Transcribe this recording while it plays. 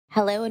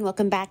Hello and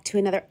welcome back to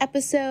another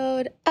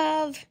episode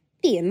of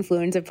the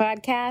Influencer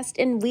Podcast.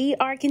 And we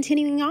are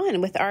continuing on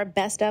with our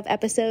best of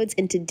episodes.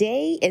 And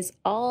today is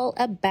all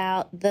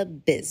about the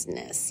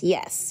business.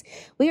 Yes,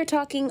 we are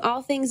talking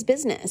all things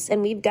business.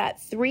 And we've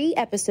got 3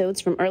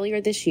 episodes from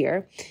earlier this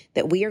year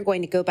that we are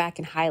going to go back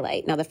and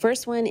highlight. Now, the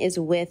first one is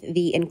with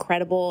the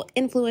incredible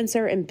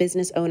influencer and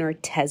business owner,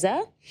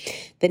 Tezza.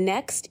 The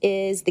next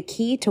is the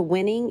key to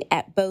winning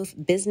at both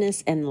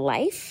business and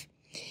life.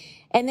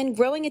 And then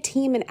growing a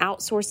team and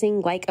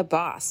outsourcing like a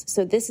boss.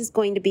 So this is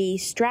going to be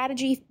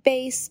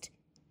strategy-based,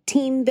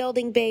 team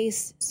building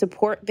based,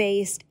 support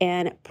based,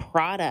 and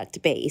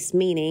product based,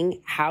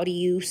 meaning how do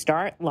you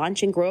start,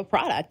 launch, and grow a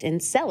product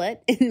and sell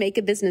it and make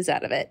a business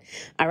out of it?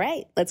 All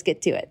right, let's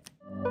get to it.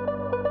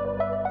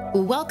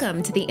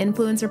 Welcome to the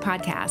Influencer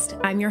Podcast.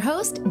 I'm your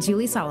host,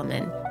 Julie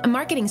Solomon, a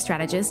marketing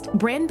strategist,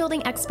 brand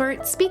building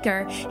expert,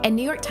 speaker, and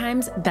New York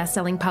Times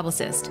bestselling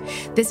publicist.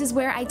 This is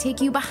where I take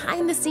you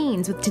behind the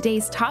scenes with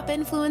today's top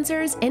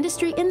influencers,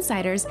 industry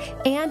insiders,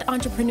 and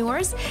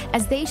entrepreneurs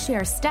as they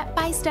share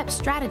step-by-step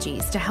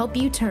strategies to help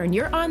you turn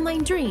your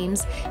online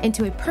dreams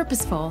into a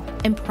purposeful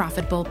and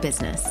profitable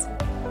business.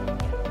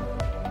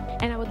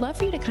 And I would love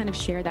for you to kind of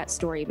share that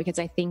story because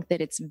I think that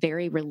it's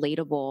very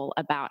relatable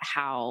about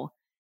how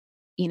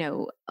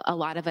a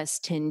lot of us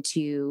tend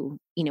to,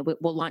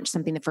 we'll launch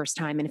something the first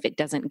time. And if it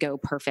doesn't go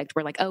perfect,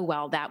 we're like, oh,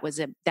 well, that was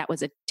a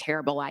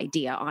terrible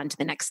idea, on to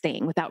the next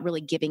thing, without really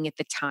giving it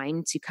the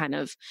time to kind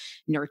of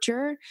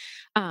nurture.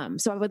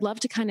 So I would love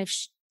to kind of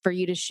for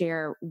you to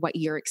share what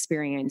your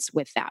experience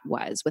with that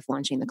was with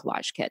launching the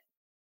collage kit.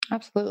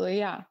 Absolutely.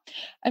 Yeah.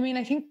 I mean,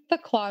 I think the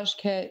collage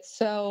kit,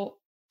 so,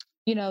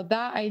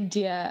 that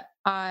idea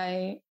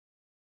I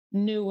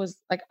knew was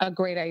like a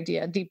great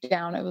idea. Deep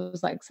down, it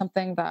was like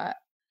something that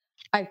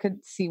I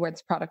could see where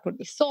this product would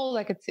be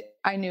sold.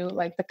 I knew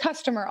like the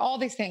customer, all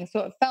these things. So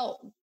it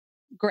felt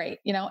great,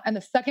 and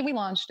the second we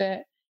launched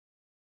it,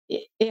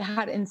 it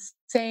had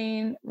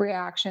insane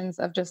reactions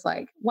of just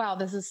like, wow,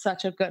 this is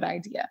such a good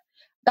idea.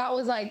 That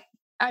was like,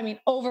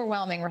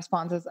 overwhelming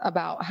responses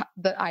about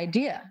the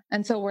idea.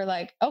 And so we're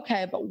like,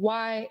 okay, but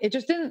why? It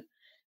just didn't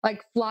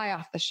like fly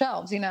off the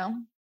shelves,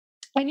 And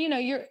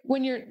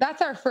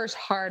that's our first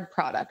hard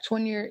product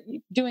when you're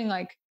doing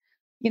like,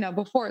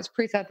 before it's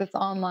preset, it's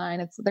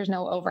online. There's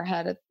no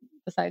overhead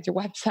besides your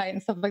website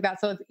and stuff like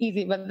that. So it's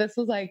easy, but this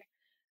was like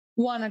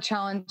a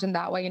challenge in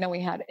that way.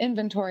 We had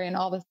inventory and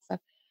all this stuff.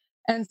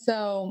 And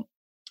so,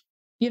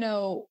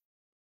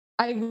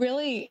 I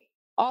really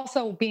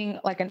also being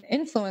like an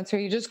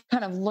influencer, you just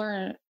kind of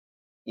learn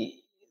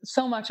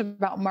so much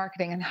about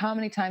marketing and how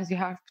many times you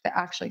have to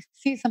actually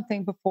see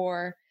something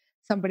before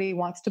somebody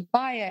wants to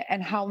buy it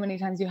and how many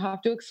times you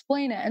have to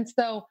explain it. And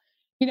so,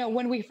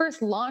 when we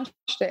first launched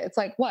it, it's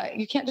like, what?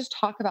 You can't just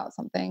talk about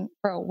something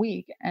for a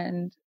week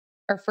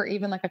or for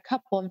even like a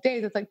couple of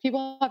days. It's like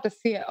people have to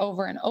see it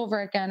over and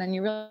over again. And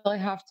you really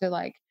have to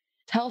like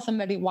tell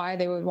somebody why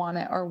they would want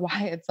it or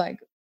why it's like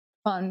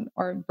fun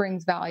or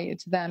brings value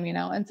to them,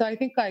 And so I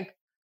think like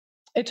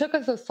it took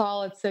us a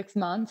solid 6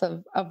 months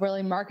of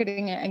really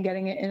marketing it and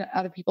getting it in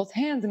other people's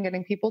hands and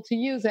getting people to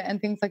use it and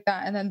things like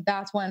that. And then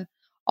that's when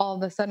all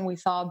of a sudden we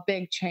saw a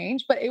big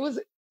change, but it was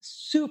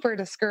super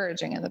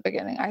discouraging in the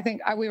beginning. I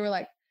think we were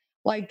like,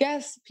 well, I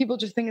guess people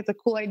just think it's a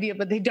cool idea,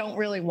 but they don't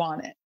really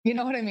want it. You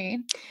know what I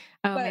mean?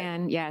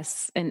 Man,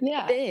 yes. And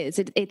yeah. It is.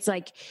 It's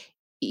like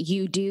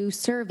you do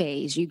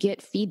surveys, you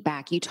get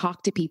feedback, you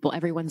talk to people.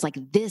 Everyone's like,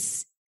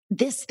 this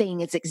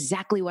thing is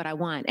exactly what I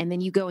want. And then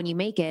you go and you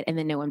make it and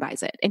then no one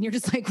buys it. And you're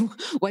just like,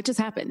 what just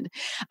happened?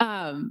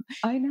 I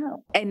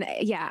know. And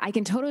yeah, I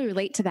can totally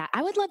relate to that.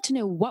 I would love to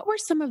know, what were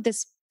some of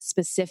this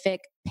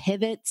specific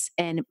pivots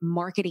and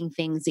marketing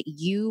things that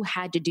you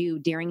had to do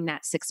during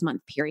that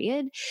 6-month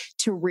period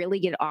to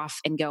really get off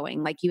and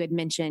going? Like you had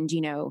mentioned,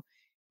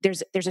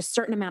 there's a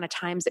certain amount of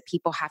times that you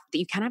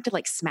kind of have to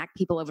like smack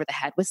people over the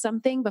head with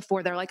something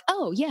before they're like,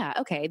 oh yeah,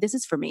 okay, this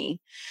is for me.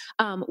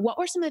 What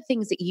were some of the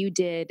things that you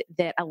did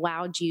that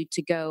allowed you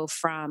to go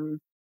from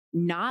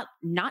not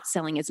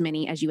selling as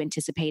many as you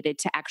anticipated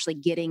to actually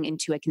getting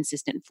into a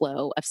consistent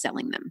flow of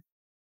selling them?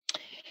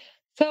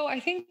 So I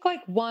think like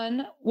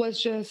one was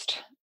just,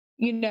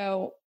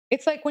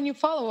 it's like when you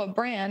follow a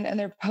brand and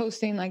they're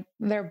posting like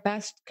their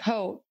best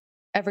coat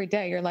every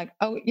day, you're like,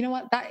 oh, you know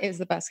what? That is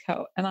the best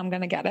coat and I'm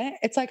going to get it.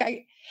 It's like,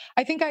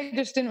 I think I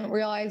just didn't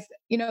realize,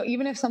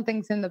 even if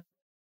something's in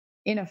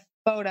a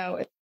photo,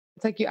 it's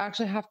like you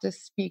actually have to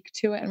speak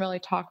to it and really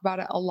talk about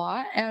it a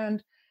lot.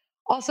 And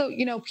also,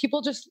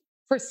 people just,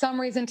 for some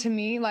reason to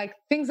me, like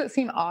things that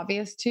seem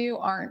obvious to you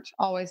aren't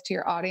always to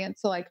your audience.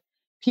 So like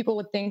people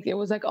would think it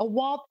was like a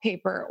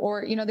wallpaper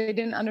or, they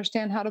didn't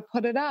understand how to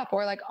put it up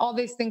or like all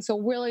these things. So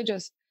really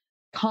just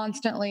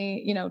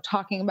constantly,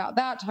 talking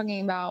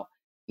about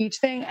each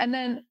thing. And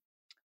then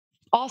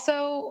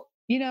also,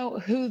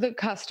 who the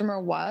customer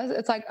was.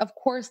 It's like, of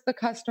course, the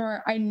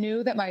customer, I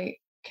knew that my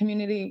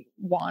community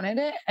wanted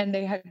it and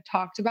they had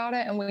talked about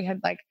it and we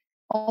had like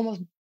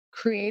almost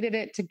created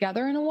it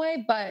together in a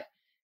way, but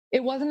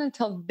it wasn't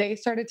until they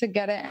started to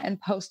get it and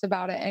post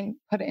about it and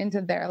put it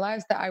into their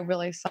lives that I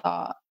really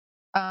saw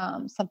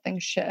something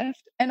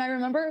shift. And I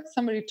remember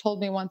somebody told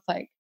me once,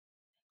 like,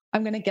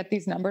 I'm going to get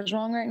these numbers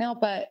wrong right now,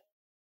 but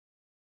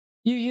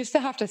you used to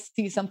have to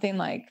see something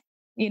like,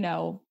 you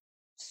know,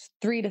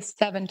 3 to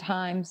 7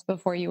 times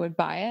before you would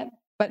buy it.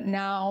 But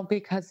now,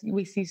 because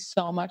we see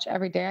so much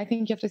every day, I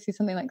think you have to see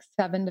something like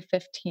 7 to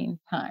 15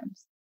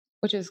 times,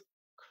 which is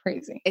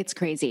crazy. It's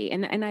crazy.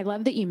 And I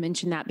love that you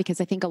mentioned that, because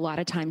I think a lot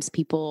of times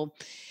people,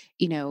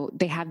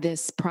 they have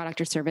this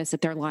product or service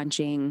that they're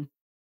launching,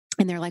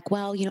 and they're like,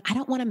 well, I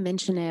don't want to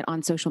mention it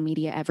on social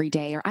media every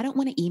day, or I don't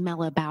want to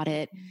email about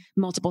it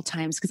multiple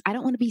times because I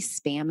don't want to be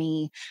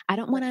spammy. I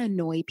don't want to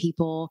annoy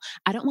people.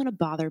 I don't want to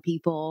bother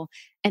people.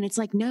 And it's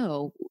like,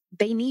 no,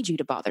 they need you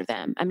to bother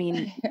them. I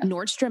mean, Yeah.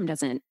 Nordstrom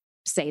doesn't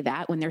say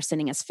that when they're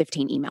sending us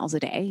 15 emails a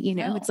day.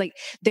 No. It's like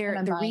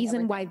I'm the buying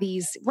reason why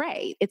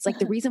everything. it's like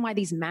the reason why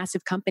these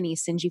massive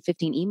companies send you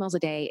 15 emails a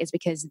day is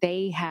because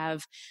they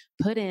have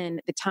put in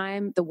the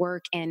time, the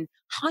work, and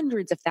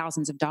hundreds of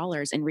thousands of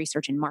dollars in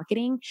research and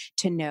marketing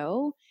to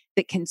know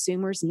that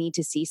consumers need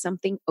to see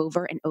something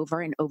over and over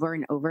and over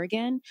and over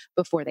again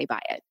before they buy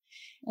it.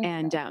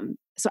 Exactly. And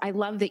so I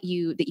love that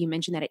you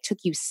mentioned that it took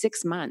you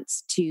 6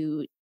 months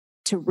to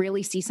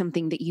really see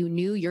something that you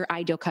knew your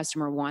ideal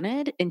customer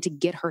wanted and to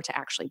get her to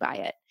actually buy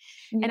it.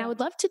 And I Yeah. would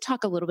love to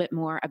talk a little bit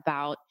more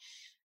about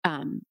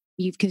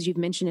because you've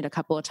mentioned it a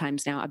couple of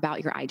times now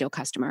about your ideal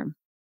customer.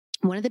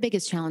 One of the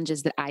biggest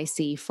challenges that I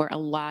see for a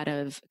lot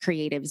of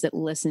creatives that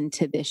listen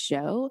to this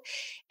show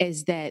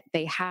is that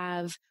they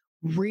have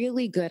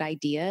really good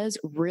ideas,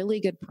 really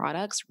good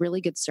products, really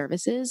good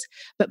services,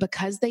 but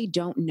because they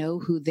don't know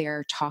who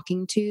they're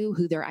talking to,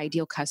 who their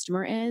ideal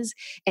customer is,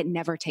 it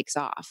never takes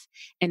off.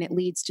 And it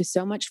leads to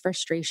so much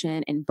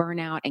frustration and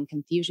burnout and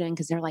confusion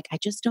because they're like, I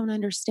just don't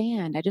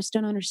understand. I just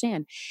don't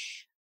understand.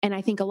 And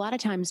I think a lot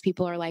of times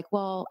people are like,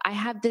 well, I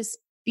have this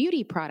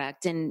beauty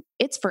product and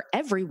it's for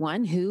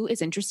everyone who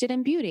is interested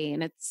in beauty.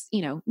 And it's,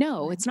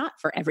 no, it's not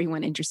for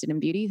everyone interested in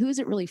beauty. Who is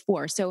it really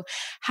for? So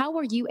how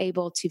were you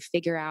able to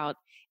figure out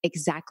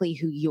exactly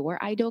who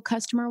your ideal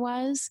customer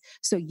was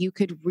so you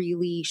could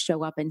really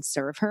show up and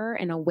serve her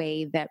in a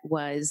way that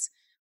was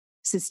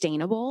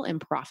sustainable and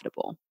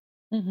profitable?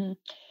 Hmm.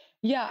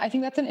 Yeah, I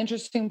think that's an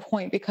interesting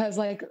point because,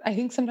 like, I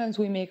think sometimes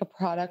we make a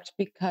product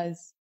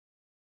because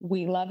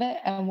we love it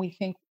and we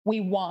think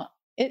we want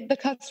the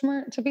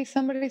customer to be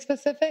somebody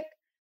specific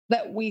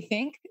that we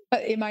think,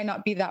 but it might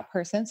not be that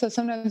person. So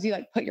sometimes you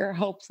like put your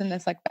hopes in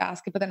this like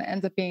basket, but then it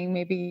ends up being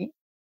maybe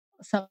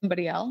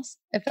somebody else,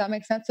 if that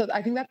makes sense. So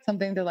I think that's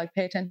something to like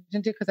pay attention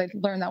to because I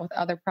learned that with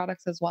other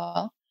products as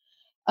well.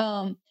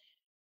 Um,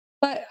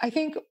 but I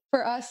think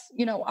for us,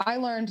 I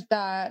learned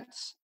that,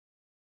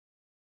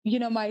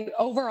 my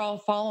overall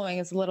following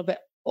is a little bit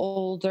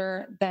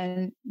older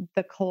than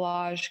the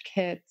collage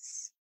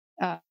kits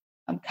uh,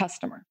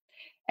 customer.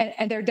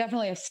 And they're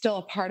definitely still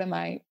a part of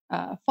my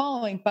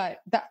following, but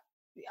that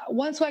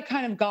once I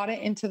kind of got it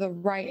into the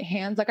right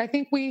hands, like I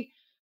think we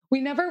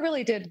never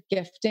really did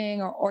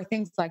gifting or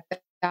things like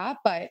that,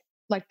 but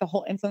like the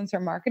whole influencer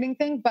marketing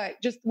thing,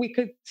 but just we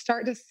could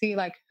start to see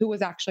like who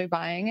was actually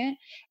buying it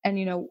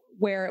and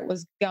where it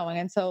was going.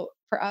 And so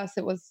for us,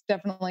 it was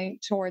definitely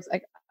towards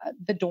like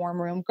the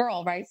dorm room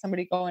girl, right?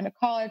 Somebody going to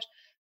college,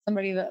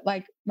 somebody that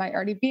like might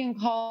already be in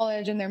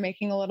college and they're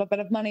making a little bit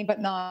of money, but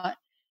not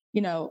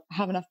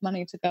have enough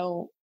money to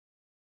go,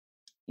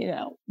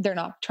 they're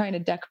not trying to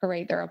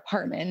decorate their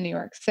apartment in New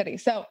York City.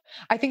 So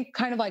I think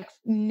kind of like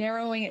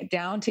narrowing it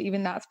down to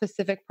even that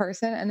specific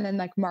person and then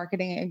like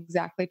marketing it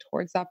exactly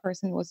towards that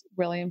person was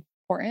really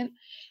important.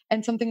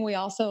 And something we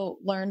also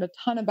learned a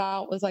ton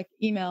about was like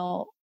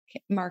email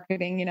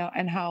marketing,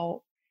 and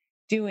how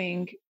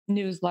doing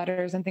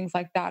newsletters and things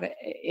like that,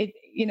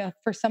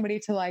 for somebody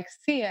to like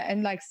see it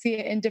and like see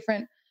it in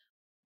different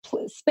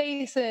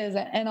spaces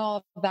and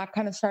all of that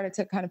kind of started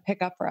to kind of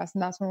pick up for us.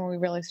 And that's when we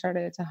really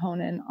started to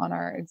hone in on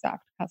our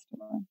exact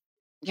customer.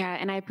 Yeah.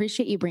 And I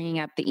appreciate you bringing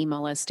up the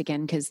email list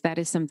again, because that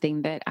is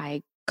something that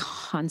I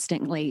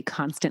constantly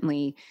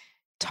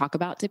talk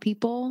about to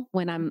people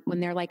when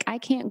they're like, I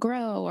can't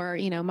grow, or,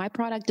 my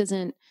product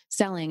isn't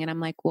selling. And I'm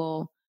like,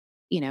 well,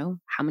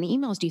 how many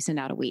emails do you send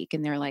out a week?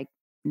 And they're like,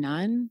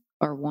 none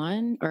or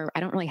one, or I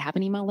don't really have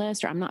an email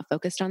list, or I'm not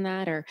focused on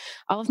that, or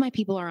all of my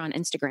people are on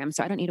Instagram,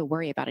 so I don't need to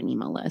worry about an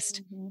email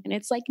list. Mm-hmm. And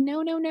it's like,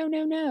 no, no, no,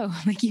 no, no.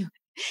 Like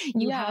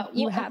Yeah,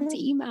 you well, I have to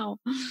think email.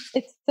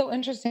 it's so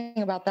interesting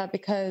about that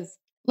because,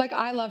 like,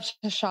 I love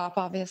to shop,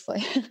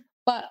 obviously,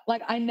 but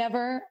like, I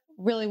never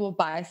really will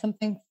buy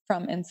something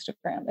from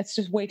Instagram. It's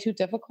just way too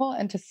difficult,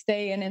 and to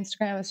stay in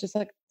Instagram is just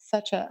like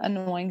such an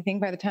annoying thing.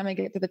 By the time I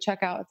get to the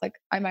checkout, it's like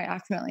I might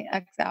accidentally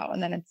X out,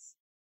 and then it's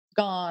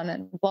gone,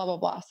 and blah blah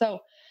blah. So,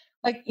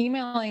 like,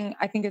 emailing,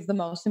 I think, is the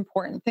most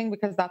important thing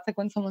because that's like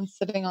when someone's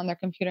sitting on their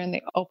computer and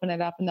they open it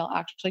up and they'll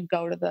actually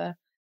go to the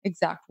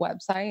exact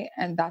website,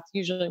 and that's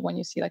usually when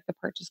you see like the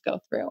purchase go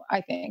through, I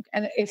think.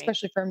 And Right.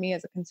 especially for me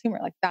as a consumer,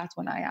 like that's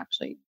when I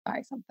actually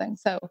buy something.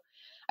 So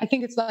I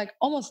think it's like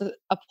almost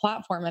a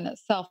platform in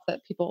itself that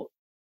people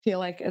feel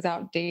like is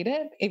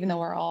outdated, even though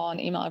we're all on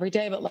email every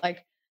day. But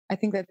like, I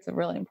think that's a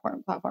really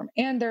important platform.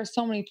 And there's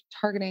so many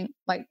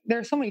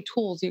there's so many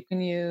tools you can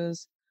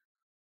use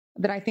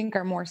that I think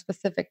are more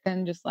specific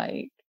than just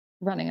like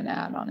running an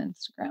ad on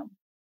Instagram.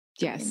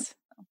 Yes.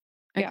 So,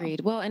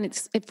 Agreed. Well, and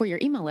it's for your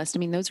email list. I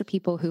mean, those are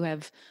people who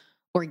have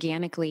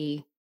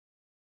organically,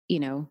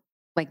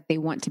 like they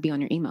want to be on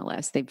your email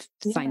list. They've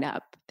signed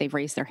up, they've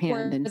raised their hand,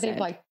 or and they've said,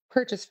 like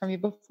purchased from you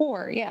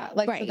before. Yeah.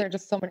 Like, right. so they're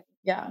just so many.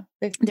 Yeah.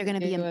 They're going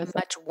to be a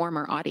much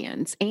warmer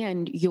audience,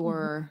 and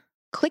your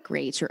click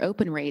rates, your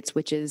open rates,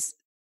 which is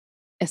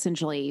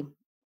essentially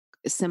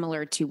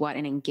similar to what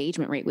an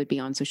engagement rate would be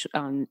on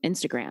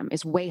Instagram,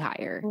 is way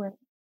higher. Right.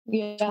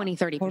 Yeah. 20,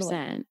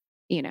 30%,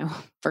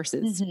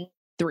 versus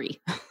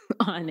 3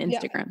 on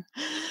Instagram.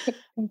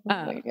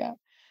 Yeah.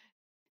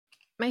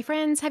 My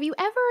friends, have you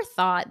ever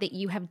thought that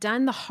you have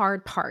done the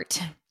hard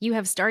part? You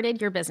have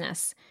started your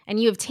business and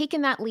you have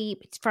taken that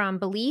leap from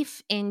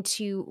belief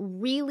into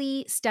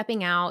really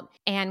stepping out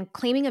and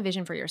claiming a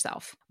vision for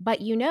yourself.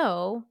 But you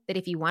know that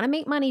if you want to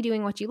make money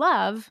doing what you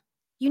love,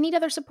 you need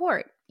other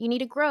support. You need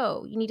to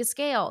grow. You need to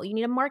scale. You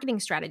need a marketing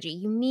strategy.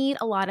 You need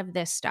a lot of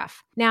this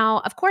stuff. Now,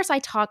 of course, I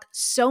talk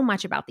so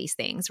much about these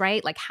things,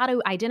 right? Like how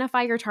to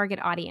identify your target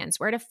audience,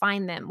 where to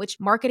find them, which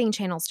marketing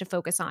channels to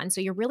focus on, so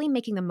you're really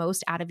making the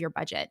most out of your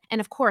budget. And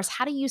of course,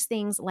 how to use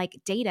things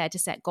like data to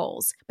set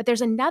goals. But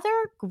there's another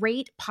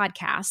great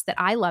podcast that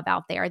I love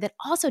out there that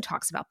also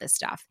talks about this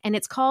stuff, and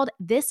it's called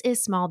This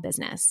is Small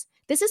Business.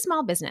 This is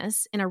Small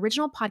Business, an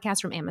original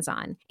podcast from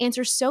Amazon,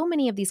 answers so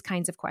many of these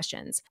kinds of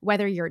questions.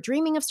 Whether you're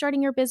dreaming of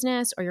starting your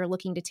business or you're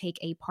looking to take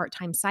a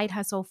part-time side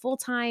hustle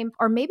full-time,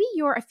 or maybe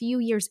you're a few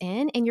years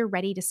in and you're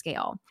ready to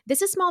scale.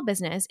 This is Small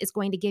Business is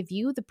going to give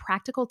you the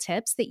practical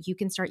tips that you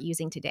can start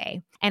using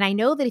today. And I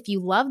know that if you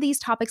love these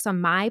topics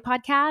on my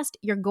podcast,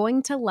 you're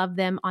going to love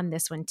them on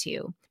this one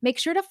too. Make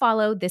sure to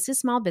follow This is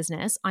Small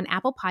Business on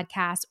Apple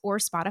Podcasts or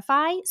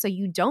Spotify so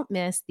you don't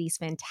miss these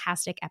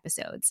fantastic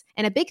episodes.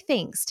 And a big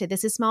thanks to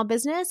This is Small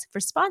Business for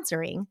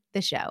sponsoring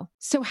the show.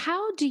 So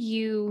how do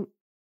you,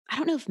 I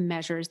don't know if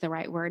measure is the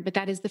right word, but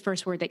that is the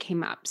first word that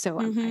came up. So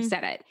I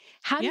said it.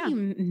 How do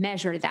you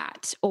measure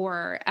that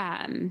or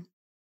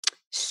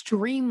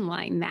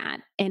streamline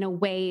that in a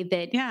way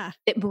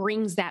that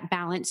brings that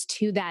balance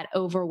to that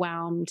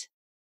overwhelmed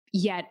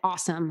yet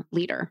awesome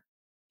leader?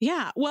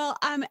 Yeah. Well,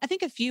 I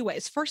think a few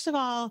ways. First of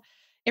all,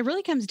 it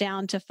really comes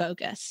down to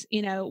focus.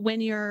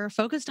 When you're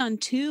focused on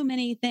too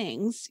many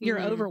things,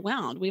 you're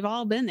overwhelmed. We've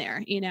all been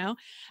there, and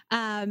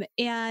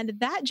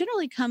that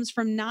generally comes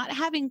from not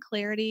having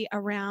clarity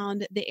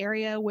around the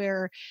area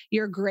where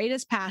your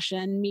greatest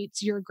passion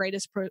meets your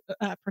greatest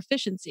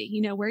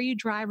proficiency, where you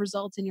drive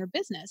results in your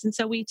business. And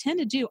so we tend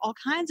to do all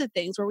kinds of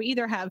things where we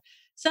either have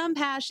some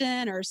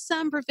passion or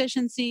some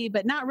proficiency,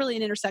 but not really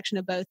an intersection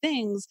of both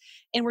things.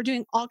 And we're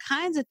doing all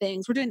kinds of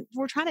things.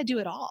 We're trying to do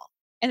it all.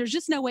 And there's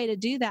just no way to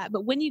do that.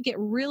 But when you get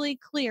really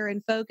clear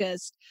and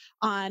focused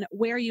on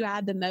where you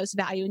add the most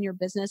value in your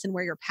business and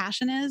where your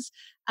passion is,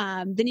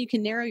 then you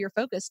can narrow your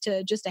focus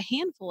to just a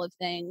handful of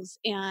things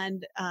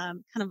and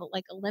kind of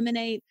like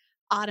eliminate,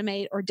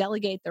 automate, or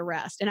delegate the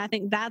rest. And I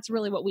think that's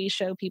really what we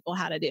show people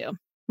how to do.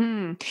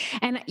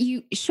 And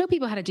you show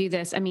people how to do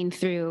this,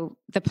 through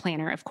the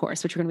planner, of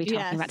course, which we're going to be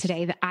talking about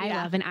today, that I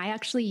love and I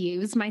actually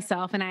use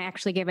myself, and I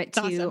actually give it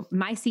to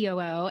my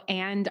COO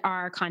and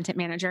our content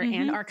manager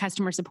and our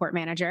customer support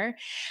manager.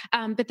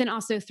 But then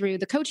also through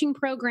the coaching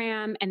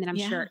program. And then I'm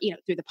sure,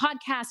 through the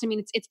podcast.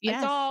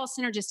 It's all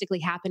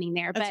synergistically happening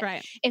there. That's but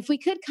right. If we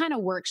could kind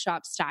of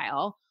workshop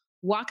style,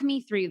 walk me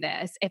through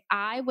this. If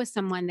I was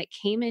someone that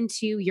came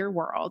into your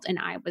world and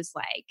I was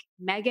like,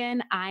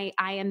 Megan, I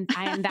am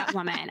that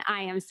woman.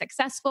 I am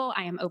successful.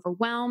 I am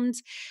overwhelmed.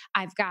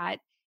 I've got,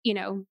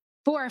 4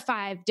 or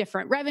 5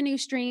 different revenue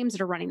streams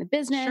that are running the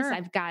business. Sure.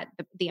 I've got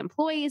the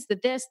employees, the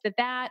this, the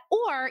that,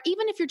 or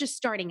even if you're just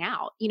starting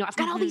out, I've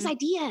got all these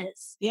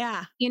ideas,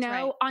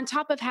 on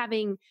top of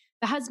having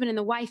the husband and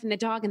the wife and the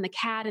dog and the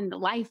cat and the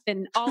life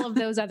and all of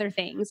those other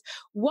things.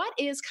 What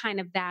is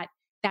kind of that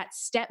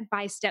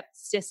step-by-step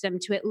system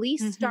to at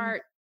least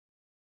start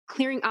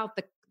clearing out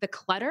the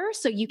clutter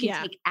so you can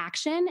take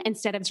action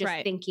instead of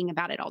just thinking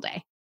about it all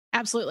day?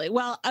 Absolutely.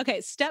 Well,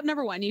 okay. Step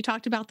number 1, you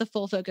talked about the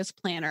full focus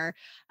planner.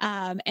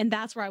 And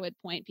that's where I would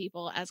point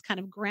people as kind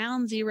of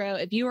ground zero.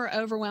 If you are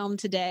overwhelmed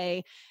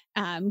today,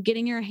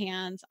 getting your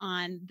hands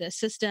on the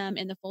system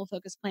and the full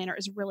focus planner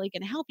is really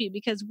going to help you,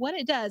 because what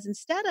it does,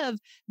 instead of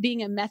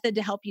being a method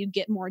to help you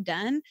get more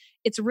done,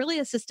 it's really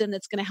a system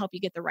that's going to help you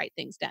get the right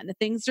things done. The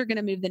things that are going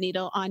to move the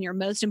needle on your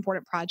most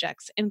important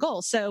projects and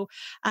goals. So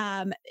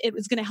it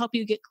was going to help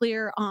you get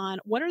clear on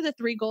what are the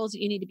 3 goals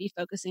that you need to be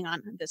focusing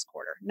on this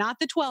quarter, not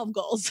the 12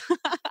 goals,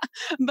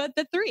 but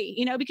the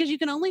 3, because you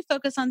can only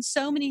focus on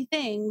so many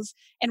things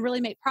and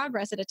really make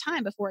progress at a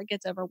time before it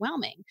gets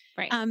overwhelming.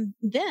 Right.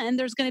 Then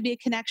there's going to be a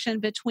connection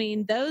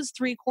between those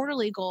 3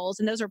 quarterly goals.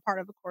 And those are part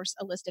of course,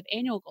 a list of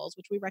annual goals,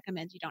 which we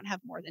recommend you don't have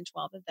more than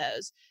 12 of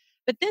those.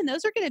 but then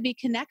those are going to be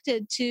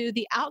connected to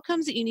the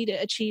outcomes that you need to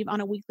achieve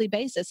on a weekly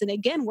basis. And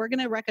again, we're going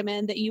to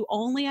recommend that you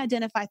only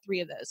identify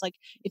 3 of those. Like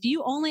if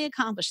you only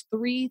accomplish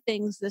 3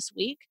 things this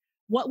week,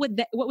 what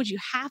would you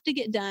have to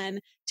get done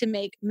to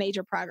make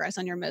major progress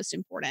on your most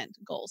important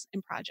goals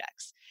and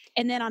projects?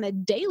 And then on a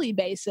daily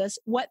basis,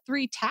 what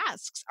 3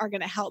 tasks are going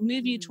to help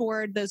move you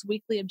toward those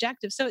weekly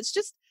objectives? So it's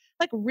just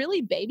like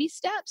really baby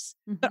steps.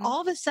 But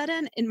all of a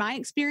sudden, in my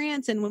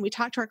experience, and when we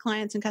talk to our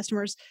clients and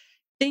customers,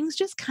 things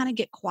just kind of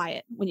get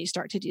quiet when you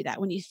start to do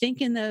that. When you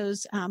think in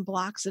those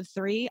blocks of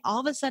 3, all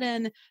of a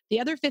sudden, the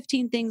other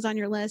 15 things on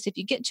your list, if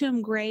you get to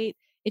them, great.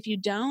 If you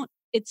don't,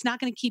 it's not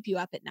going to keep you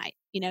up at night.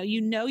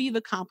 You know you've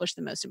accomplished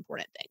the most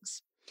important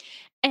things.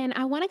 And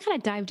I want to kind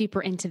of dive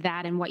deeper into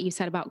that and what you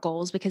said about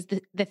goals, because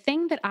the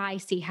thing that I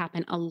see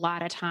happen a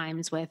lot of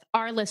times with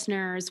our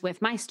listeners,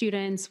 with my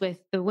students, with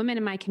the women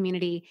in my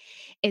community,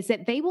 is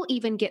that they will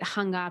even get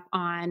hung up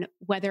on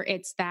whether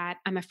it's that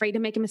I'm afraid to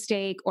make a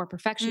mistake or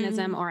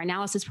perfectionism or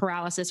analysis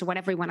paralysis or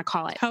whatever you want to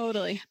call it.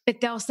 Totally.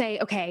 But they'll say,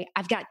 okay,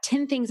 I've got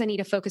 10 things I need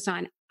to focus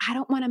on. I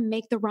don't want to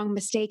make the wrong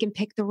mistake and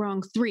pick the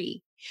wrong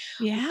 3.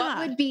 Yeah. What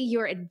would be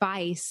your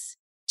advice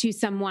to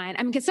someone?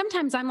 I mean, because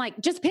sometimes I'm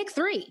like, just pick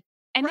 3.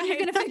 And then you're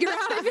going to figure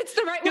out if it's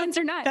the right ones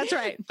or not. That's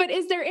right. But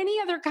is there any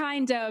other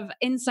kind of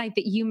insight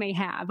that you may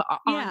have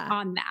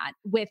on that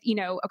with,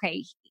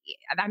 okay,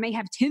 I may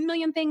have 10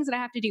 million things that I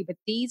have to do, but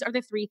these are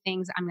the 3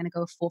 things I'm going to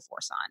go full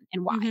force on,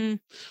 and why?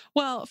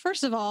 Well,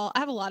 first of all, I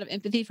have a lot of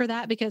empathy for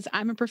that because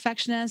I'm a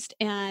perfectionist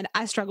and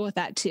I struggle with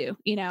that too.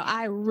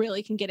 I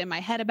really can get in my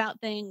head about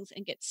things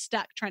and get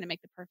stuck trying to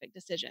make the perfect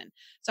decision.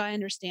 So I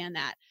understand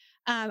that.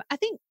 I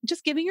think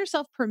just giving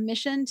yourself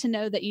permission to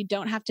know that you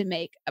don't have to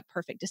make a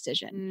perfect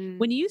decision.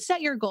 When you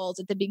set your goals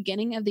at the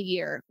beginning of the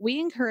year, we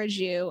encourage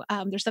you,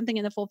 there's something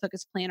in the Full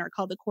Focus Planner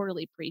called the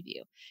quarterly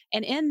preview.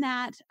 And in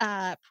that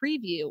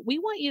preview, we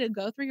want you to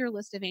go through your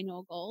list of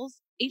annual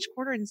goals each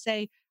quarter and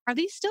say, are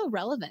these still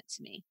relevant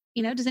to me?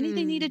 Does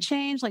anything need to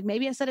change? Like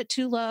maybe I set it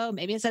too low,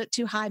 maybe I set it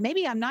too high,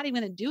 maybe I'm not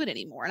even going to do it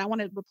anymore and I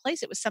want to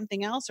replace it with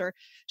something else or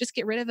just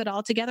get rid of it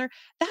altogether.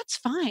 That's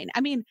fine.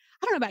 I mean,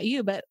 I don't know about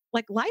you, but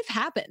like life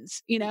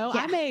happens, Yeah.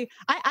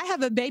 I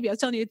have a baby. I was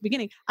telling you at the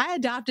beginning, I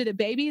adopted a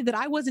baby that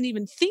I wasn't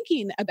even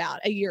thinking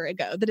about a year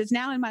ago that is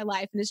now in my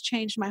life and has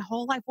changed my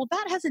whole life. Well,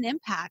 that has an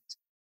impact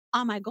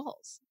on my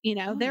goals.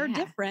 They're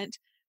different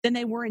than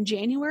they were in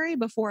January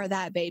before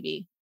that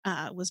baby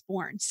was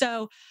born.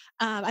 So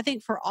I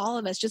think for all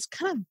of us, just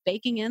kind of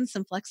baking in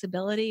some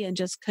flexibility and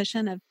just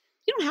cushion of,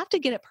 you don't have to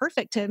get it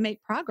perfect to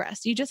make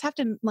progress. You just have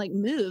to like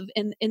move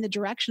in the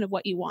direction of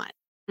what you want.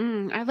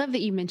 I love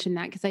that you mentioned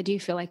that, because I do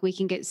feel like we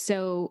can get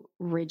so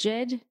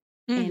rigid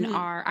in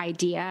our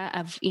idea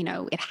of,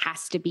 it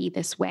has to be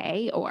this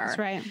way, or That's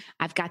right.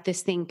 I've got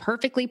this thing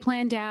perfectly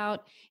planned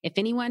out. If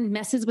anyone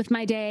messes with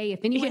my day, if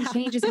anyone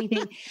changes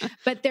anything,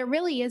 but there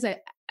really is a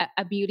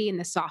beauty in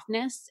the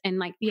softness and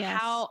like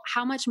how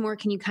much more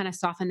can you kind of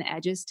soften the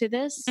edges to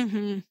this?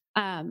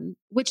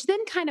 Which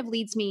then kind of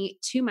leads me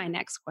to my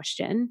next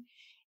question.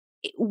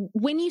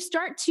 When you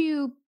start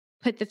to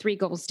put the 3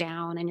 goals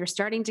down and you're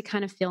starting to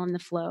kind of feel in the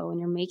flow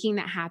and you're making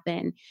that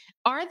happen,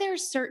 are there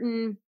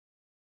certain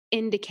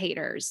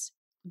indicators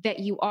that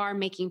you are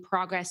making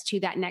progress to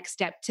that next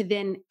step to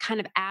then kind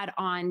of add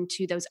on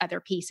to those other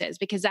pieces?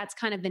 Because that's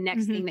kind of the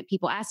next thing that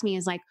people ask me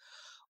is like,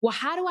 well,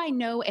 how do I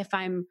know if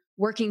I'm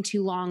working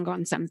too long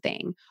on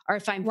something or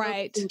if I'm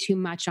focusing too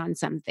much on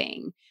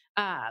something?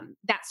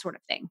 That sort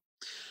of thing.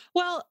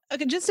 Well,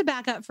 okay, just to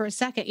back up for a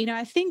second,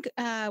 I think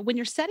when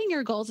you're setting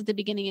your goals at the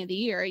beginning of the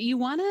year, you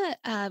want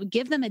to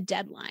give them a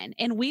deadline.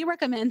 And we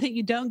recommend that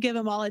you don't give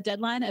them all a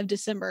deadline of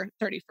December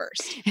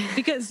 31st,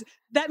 because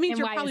that means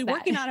you're probably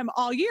working on them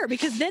all year,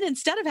 because then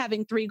instead of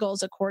having 3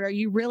 goals a quarter,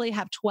 you really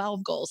have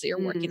 12 goals that you're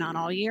working on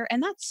all year.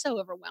 And that's so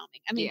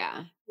overwhelming. I mean,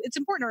 it's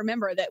important to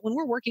remember that when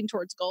we're working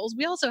towards goals,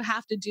 we also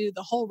have to do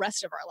the whole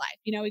rest of our life.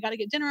 We got to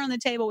get dinner on the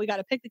table. We got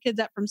to pick the kids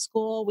up from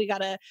school. We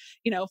got to,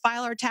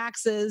 file our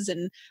taxes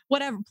and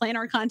whatever, plan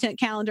our content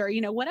calendar,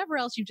 whatever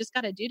else you just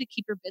got to do to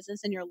keep your business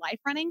and your life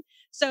running.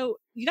 So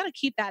you got to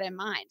keep that in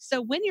mind. So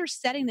when you're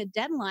setting the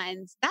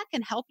deadlines, that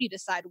can help you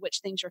decide which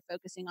things you're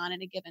focusing on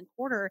in a given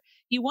quarter.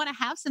 You want to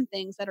have some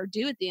things that are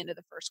due at the end of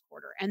the first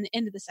quarter and the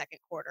end of the second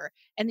quarter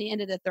and the end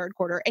of the third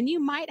quarter. And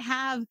you might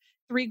have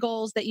 3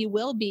 goals that you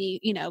will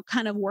be,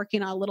 kind of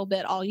working on a little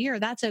bit all year.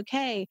 That's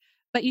okay.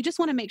 But you just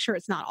want to make sure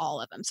it's not all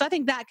of them. So I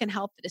think that can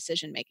help the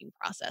decision-making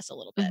process a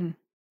little bit.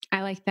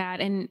 I like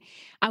that. And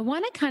I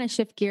want to kind of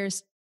shift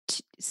gears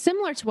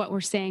similar to what we're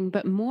saying,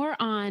 but more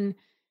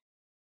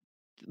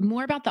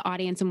about the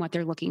audience and what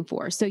they're looking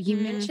for. So you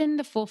mentioned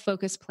the Full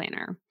Focus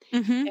Planner.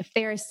 If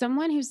there is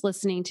someone who's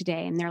listening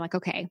today and they're like,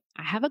 okay,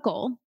 I have a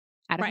goal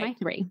out of my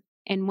 3,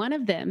 and one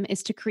of them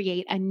is to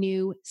create a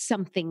new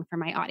something for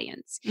my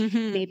audience.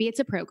 Maybe it's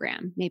a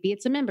program, maybe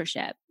it's a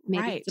membership,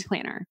 maybe it's a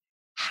planner.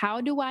 How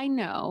do I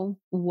know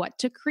what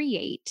to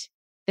create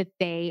that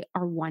they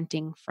are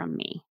wanting from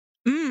me?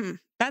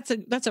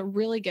 That's a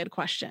really good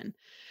question.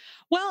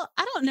 Well,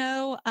 I don't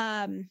know.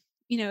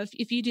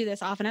 if you do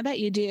this often, I bet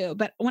you do.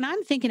 But when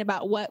I'm thinking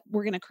about what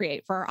we're going to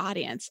create for our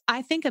audience,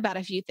 I think about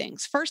a few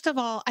things. First of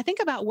all, I think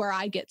about where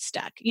I get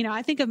stuck.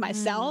 I think of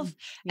myself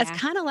as Yeah.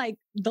 kind of like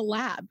the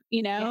lab,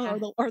 Yeah.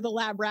 or the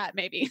lab rat,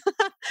 maybe,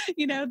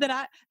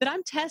 that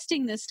I'm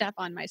testing this stuff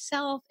on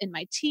myself and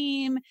my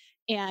team,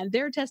 and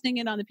they're testing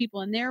it on the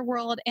people in their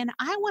world. And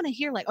I want to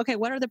hear like, okay,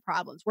 what are the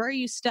problems? Where are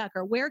you stuck?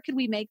 Or where could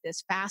we make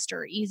this faster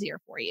or easier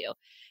for you?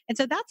 And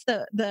so that's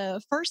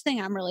the first thing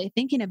I'm really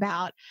thinking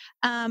about.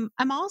 I'm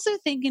also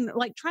thinking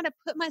like trying to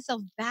put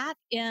myself back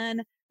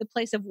in the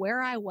place of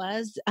where I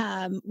was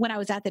when I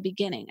was at the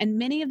beginning. And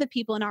many of the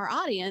people in our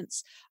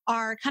audience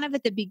are kind of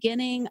at the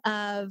beginning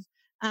of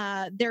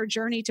their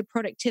journey to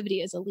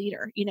productivity as a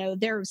leader.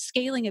 They're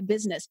scaling a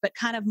business, but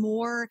kind of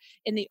more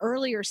in the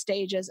earlier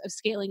stages of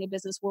scaling a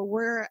business, where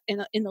we're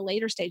in the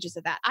later stages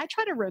of that. I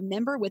try to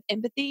remember with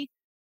empathy,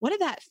 what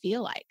did that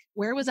feel like?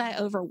 Where was I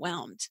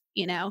overwhelmed?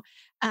 And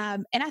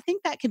I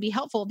think that can be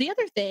helpful. The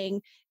other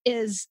thing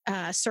is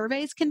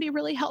surveys can be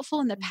really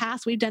helpful. In the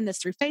past, we've done this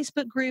through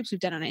Facebook groups, we've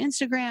done it on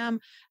Instagram,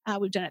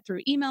 we've done it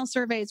through email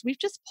surveys. We've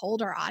just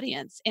polled our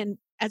audience. And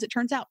as it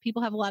turns out,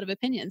 people have a lot of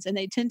opinions, and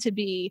they tend to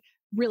be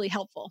really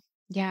helpful.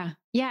 Yeah.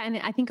 Yeah. And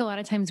I think a lot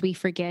of times we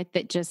forget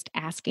that just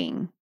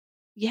asking,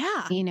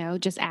 Yeah.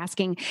 just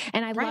asking.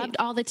 And I Right. loved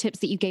all the tips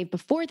that you gave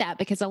before that,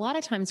 because a lot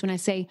of times when I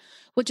say,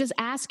 well, just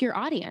ask your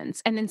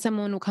audience, and then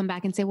someone will come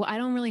back and say, well, I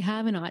don't really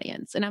have an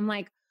audience. And I'm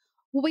like,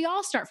 well, we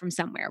all start from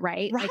somewhere,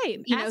 right?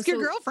 Right. Like, Ask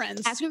your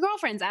girlfriends. Ask your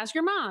girlfriends, ask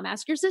your mom,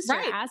 ask your sister,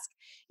 Right. ask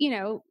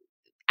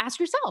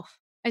yourself,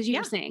 as you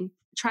Yeah. were saying.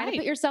 Try Right. to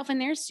put yourself in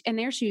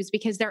their shoes,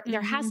 because there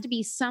has Mhm. to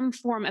be some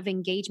form of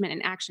engagement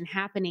and action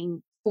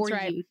happening for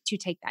That's right. you to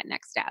take that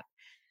next step.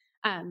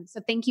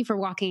 So thank you for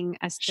walking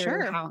us through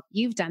Sure. how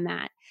you've done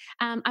that.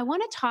 I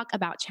want to talk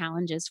about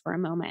challenges for a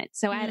moment.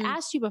 So I had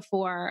asked you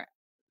before,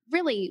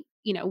 really,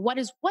 what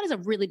is a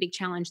really big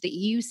challenge that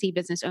you see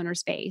business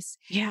owners face?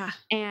 Yeah.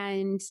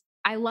 And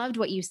I loved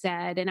what you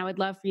said, and I would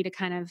love for you to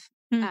kind of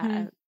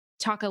Mhm.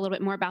 talk a little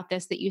bit more about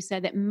this, that you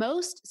said that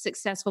most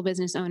successful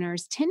business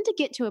owners tend to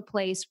get to a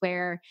place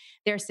where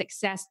their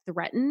success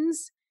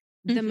threatens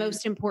the Mhm.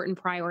 most important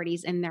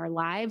priorities in their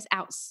lives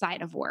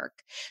outside of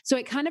work. So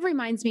it kind of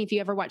reminds me, if you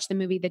ever watched the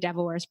movie The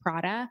Devil Wears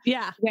Prada,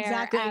 Yeah, where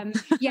exactly.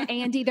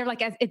 Andy, they're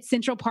like at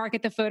Central Park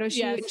at the photo shoot,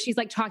 Yes. and she's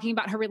like talking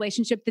about her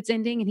relationship that's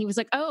ending, and he was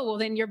like, oh, well,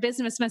 then your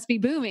business must be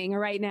booming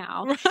right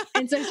now.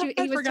 And so he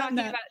I'd was forgotten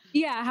talking that.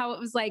 about how it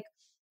was like,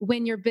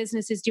 when your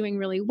business is doing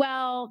really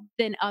well,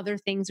 then other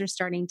things are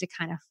starting to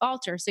kind of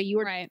falter. So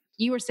Right.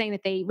 you were saying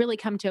that they really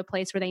come to a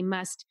place where they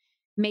must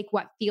make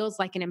what feels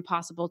like an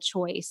impossible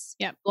choice,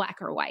 Yep.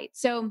 black or white.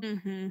 So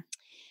Mhm.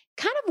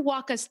 kind of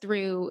walk us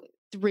through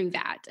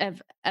that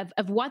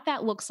of what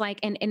that looks like,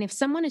 and if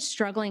someone is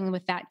struggling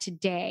with that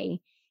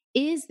today,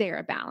 is there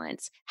a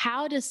balance?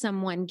 How does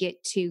someone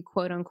get to,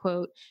 quote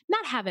unquote,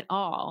 not have it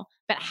all,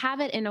 but have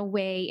it in a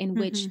way in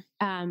which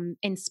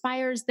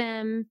inspires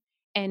them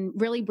and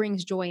really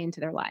brings joy into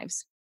their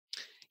lives?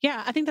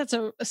 Yeah, I think that's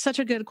such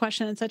a good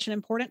question, and such an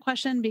important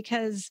question,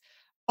 because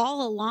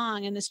all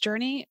along in this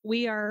journey,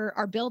 we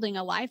are building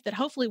a life that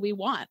hopefully we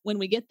want when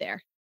we get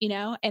there.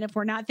 And if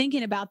we're not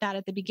thinking about that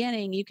at the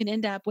beginning, you can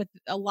end up with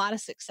a lot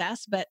of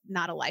success, but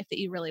not a life that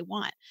you really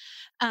want.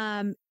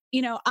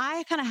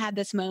 I kind of had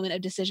this moment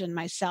of decision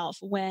myself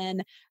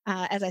when,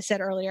 as I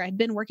said earlier, I'd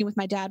been working with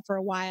my dad for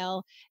a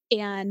while,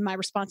 and my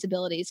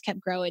responsibilities kept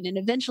growing. And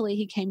eventually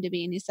he came to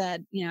me and he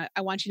said,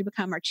 I want you to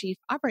become our chief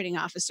operating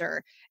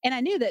officer. And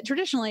I knew that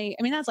traditionally,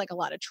 I mean, that's like a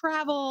lot of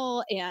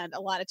travel and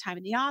a lot of time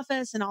in the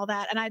office and all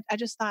that. And I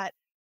just thought,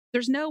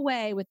 there's no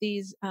way with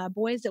these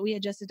boys that we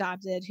had just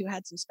adopted who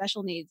had some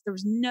special needs, there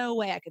was no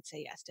way I could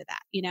say yes to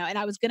that, and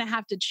I was going to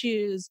have to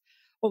choose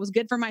what was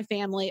good for my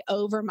family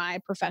over my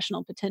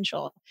professional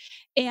potential.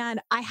 And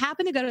I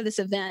happened to go to this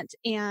event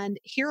and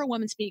hear a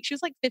woman speak. She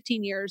was like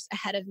 15 years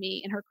ahead of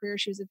me in her career.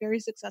 She was a very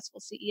successful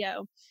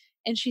CEO.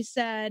 And she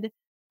said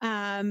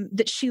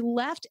that she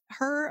left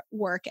her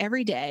work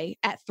every day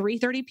at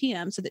 3:30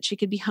 p.m. so that she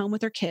could be home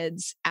with her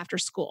kids after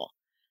school.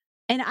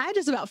 And I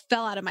just about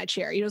fell out of my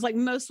chair. It was like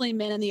mostly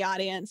men in the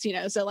audience,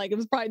 so like it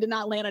was probably did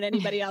not land on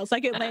anybody else.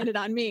 Like it landed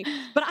on me.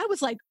 But I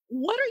was like,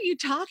 what are you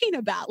talking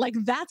about? Like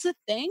that's a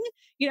thing?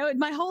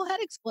 My whole head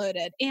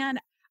exploded. And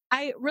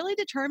I really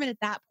determined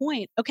at that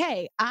point,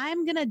 okay,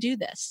 I'm going to do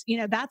this.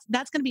 That's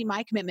going to be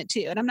my commitment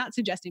too. And I'm not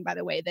suggesting, by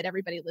the way, that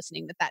everybody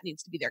listening that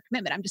needs to be their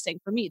commitment. I'm just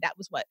saying for me, that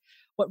was what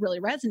really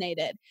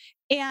resonated.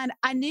 And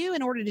I knew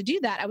in order to do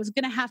that, I was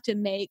going to have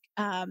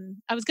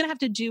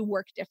to do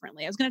work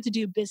differently. I was going to have to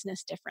do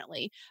business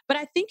differently. But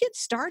I think it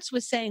starts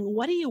with saying,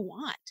 what do you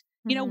want?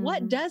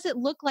 What does it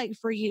look like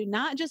for you?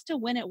 Not just to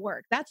win at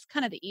work. That's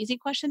kind of the easy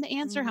question to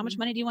answer. How much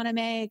money do you want to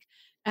make?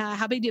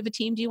 How big of a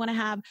team do you want to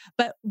have?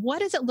 But what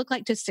does it look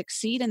like to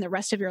succeed in the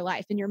rest of your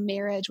life, in your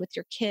marriage, with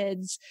your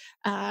kids,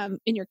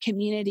 in your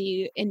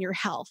community, in your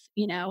health?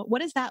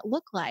 What does that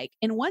look like?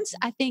 And once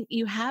I think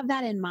you have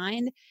that in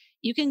mind,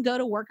 you can go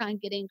to work on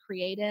getting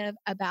creative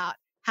about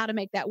how to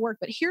make that work.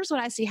 But here's what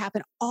I see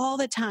happen all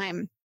the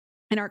time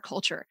in our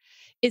culture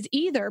is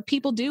either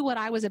people do what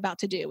I was about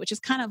to do, which is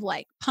kind of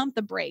like pump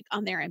the brake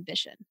on their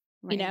ambition,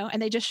 Right.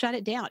 and they just shut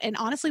it down. And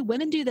honestly,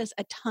 women do this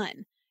a ton.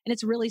 And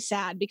it's really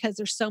sad because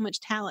there's so much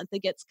talent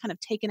that gets kind of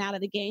taken out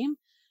of the game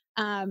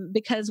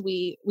because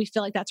we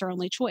feel like that's our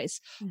only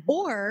choice. Mhm.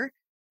 Or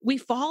we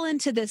fall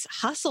into this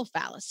hustle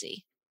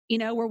fallacy,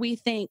 where we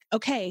think,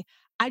 okay,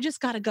 I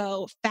just got to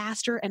go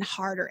faster and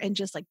harder and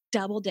just like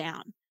double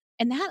down.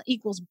 And that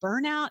equals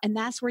burnout. And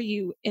that's where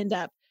you end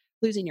up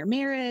losing your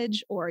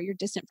marriage, or you're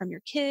distant from your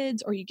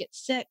kids, or you get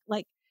sick.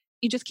 Like,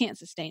 you just can't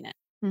sustain it.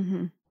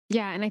 Mm-hmm.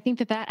 Yeah. And I think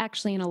that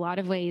actually, in a lot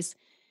of ways,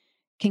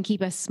 can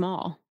keep us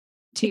small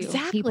too.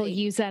 Exactly. People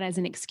use that as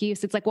an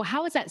excuse. It's like, well,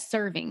 how is that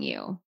serving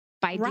you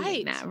by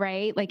doing that?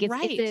 Right. Like,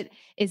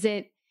 is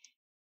it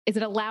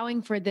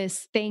allowing for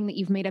this thing that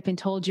you've made up and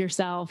told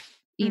yourself,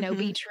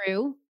 be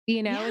true?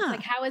 It's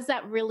like, how is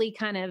that really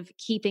kind of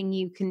keeping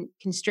you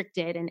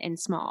constricted and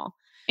small?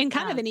 And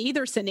kind of in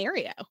either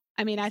scenario.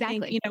 I mean, I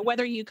think,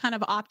 whether you kind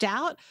of opt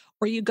out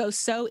or you go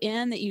so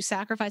in that you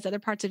sacrifice other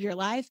parts of your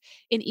life,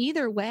 in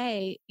either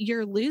way,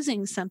 you're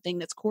losing something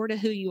that's core to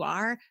who you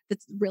are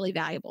that's really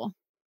valuable.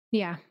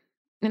 Yeah.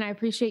 And I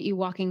appreciate you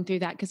walking through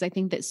that, because I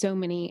think that so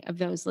many of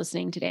those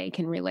listening today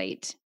can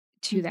relate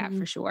to that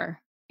for sure.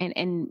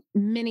 And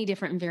many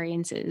different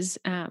variances.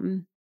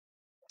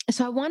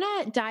 So I want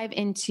to dive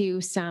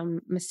into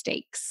some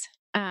mistakes.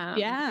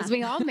 Because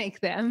we all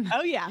make them.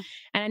 Oh, yeah.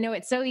 And I know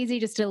it's so easy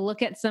just to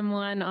look at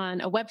someone on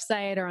a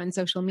website or on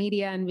social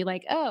media and be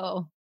like,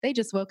 oh, they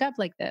just woke up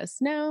like this.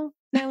 No,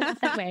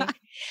 not that way.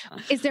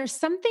 Is there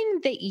something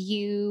that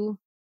you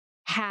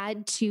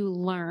had to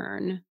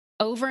learn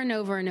over and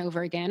over and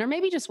over again, or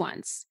maybe just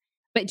once,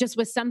 but just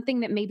was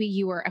something that maybe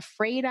you were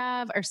afraid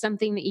of, or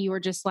something that you were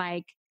just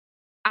like,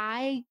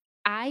 I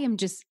am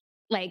just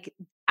like,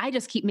 I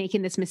just keep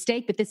making this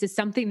mistake, but this is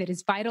something that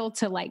is vital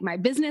to like my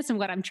business and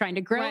what I'm trying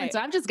to grow. Right. And so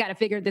I've just got to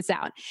figure this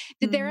out.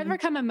 Did there ever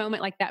come a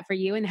moment like that for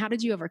you? And how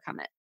did you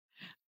overcome it?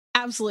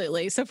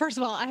 Absolutely. So first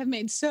of all, I have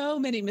made so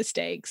many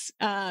mistakes.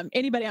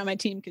 Anybody on my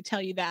team could tell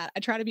you that.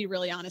 I try to be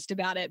really honest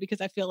about it because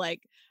I feel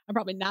like I'm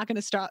probably not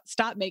going to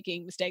stop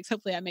making mistakes.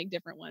 Hopefully I make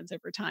different ones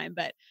over time,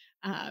 but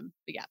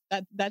yeah,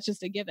 that's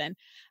just a given.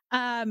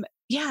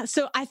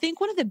 So I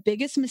think one of the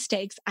biggest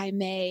mistakes I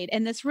made,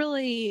 and this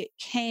really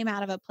came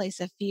out of a place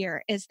of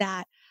fear, is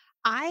that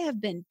I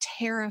have been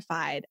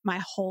terrified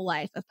my whole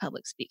life of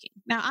public speaking.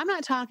 Now, I'm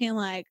not talking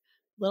like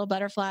little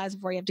butterflies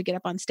before you have to get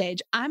up on stage.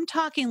 I'm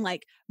talking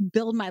like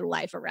build my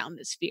life around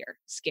this fear,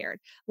 scared,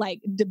 like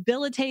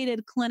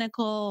debilitated,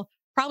 clinical,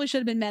 probably should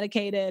have been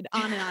medicated,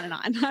 on and on and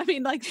on. I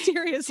mean, like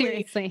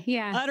seriously,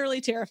 yeah,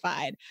 utterly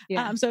terrified.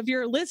 Yeah. So if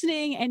you're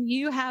listening and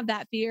you have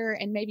that fear,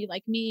 and maybe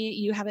like me,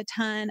 you have a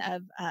ton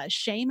of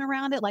shame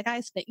around it. Like I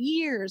spent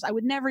years, I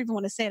would never even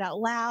want to say it out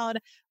loud.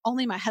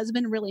 Only my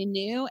husband really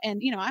knew.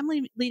 And, I'm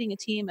leading a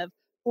team of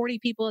 40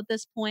 people at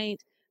this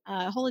point,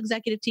 a whole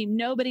executive team.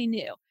 Nobody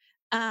knew.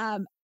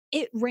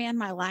 It ran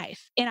my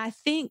life. And I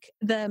think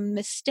the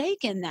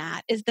mistake in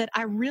that is that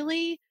I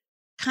really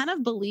kind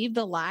of believed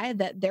the lie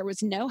that there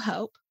was no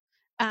hope,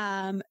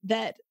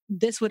 that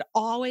this would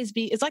always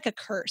be, it's like a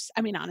curse.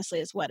 I mean, honestly,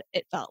 is what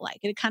it felt like.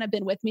 It had kind of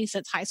been with me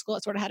since high school. I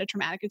sort of had a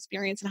traumatic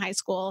experience in high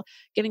school,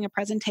 giving a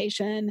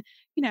presentation,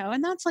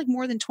 and that's like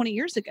more than 20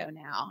 years ago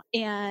now.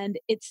 And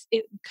it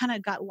kind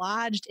of got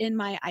lodged in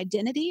my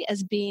identity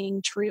as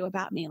being true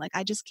about me. Like,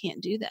 I just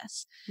can't do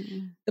this.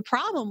 Mm-hmm. The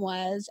problem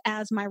was,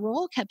 as my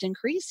role kept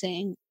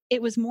increasing,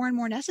 it was more and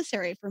more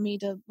necessary for me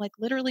to like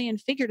literally and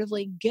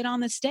figuratively get on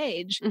the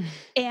stage.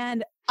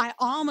 And I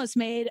almost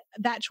made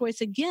that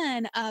choice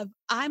again of,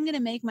 I'm going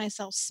to make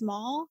myself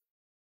small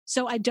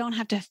so I don't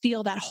have to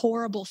feel that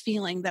horrible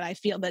feeling that I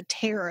feel, the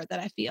terror that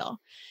I feel.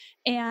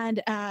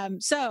 And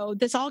so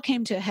this all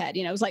came to a head.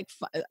 It was like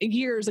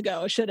years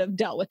ago I should have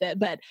dealt with it,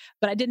 but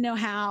I didn't know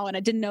how, and I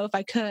didn't know if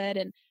I could.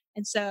 And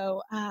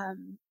so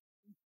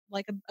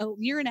like a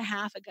year and a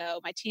half ago,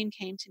 my team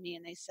came to me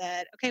and they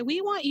said, okay,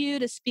 we want you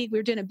to speak. We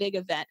were doing a big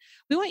event.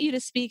 We want you to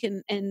speak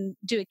and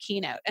do a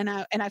keynote. And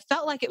I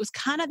felt like it was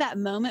kind of that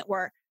moment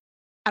where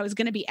I was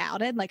going to be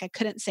outed. Like I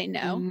couldn't say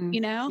no,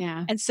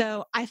 Yeah. And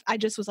so I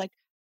just was like,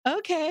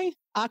 okay,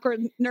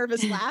 awkward,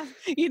 nervous laugh.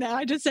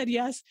 I just said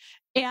yes.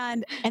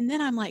 And then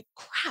I'm like,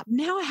 crap,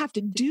 now I have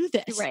to do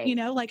this, right.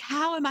 Like,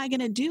 how am I going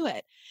to do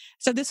it?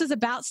 So this was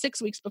about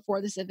 6 weeks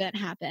before this event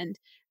happened.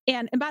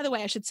 And by the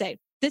way, I should say,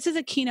 this is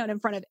a keynote in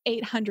front of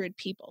 800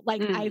 people.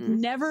 Like I've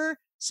never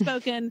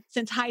spoken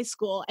since high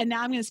school. And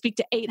now I'm going to speak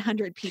to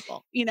 800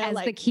 people, as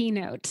like the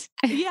keynote.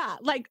 Yeah.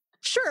 Like,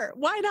 sure.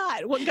 Why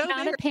not? Well, go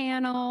not there. A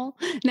panel.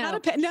 No,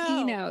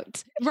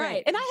 keynote.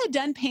 Right. And I had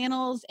done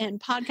panels and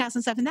podcasts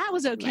and stuff, and that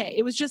was okay. Right.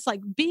 It was just like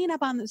being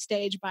up on the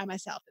stage by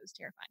myself. It was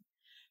terrifying.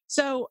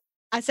 So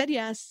I said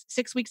yes.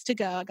 6 weeks to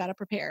go. I got to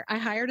prepare. I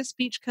hired a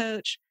speech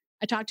coach.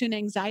 I talked to an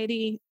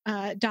anxiety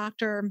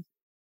doctor.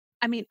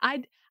 I mean,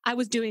 I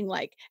was doing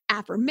like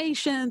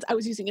affirmations. I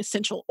was using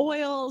essential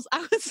oils.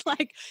 I was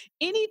like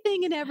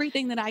anything and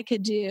everything that I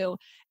could do.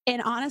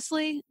 And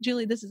honestly,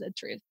 Julie, this is the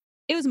truth.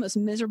 It was the most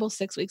miserable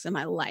 6 weeks of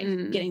my life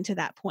getting to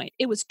that point.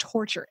 It was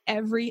torture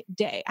every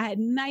day. I had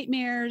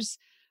nightmares,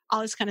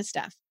 all this kind of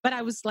stuff. But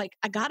I was like,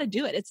 I got to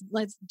do it.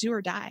 Let's do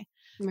or die.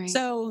 Right.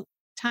 So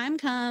time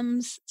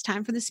comes, it's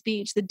time for the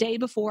speech. The day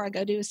before I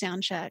go do a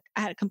sound check, I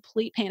had a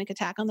complete panic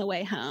attack on the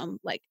way home,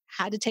 like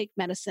had to take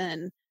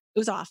medicine. It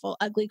was awful,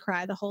 ugly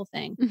cry, the whole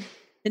thing.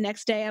 The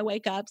next day I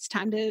wake up, it's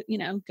time to,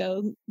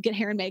 go get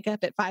hair and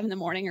makeup at 5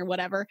 a.m. or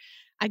whatever.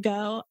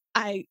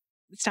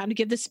 It's time to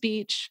give the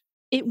speech.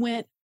 It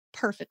went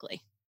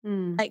perfectly.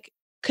 Like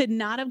could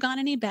not have gone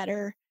any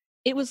better.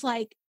 It was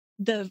like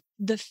the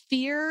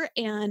fear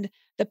and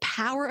the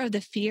power of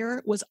the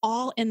fear was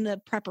all in the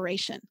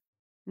preparation.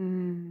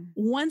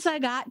 Once I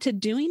got to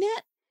doing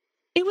it,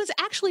 it was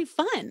actually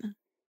fun.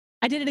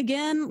 I did it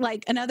again,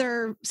 like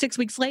another 6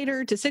 weeks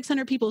later to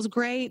 600 people is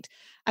great.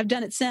 I've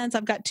done it since.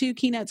 I've got 2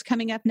 keynotes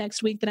coming up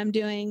next week that I'm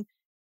doing.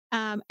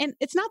 And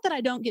it's not that I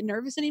don't get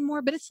nervous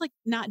anymore, but it's like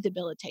not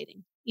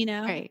debilitating,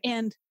 Right.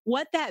 And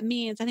what that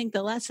means, I think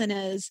the lesson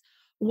is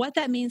what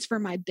that means for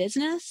my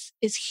business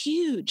is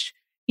huge.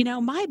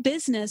 My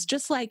business,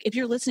 just like if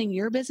you're listening to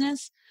your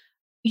business,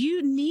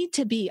 you need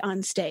to be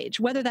on stage,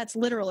 whether that's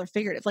literal or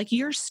figurative. Like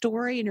your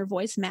story and your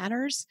voice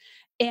matters.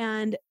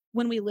 And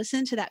when we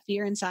listen to that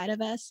fear inside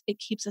of us, it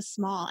keeps us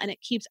small and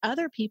it keeps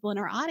other people in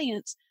our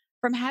audience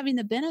from having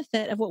the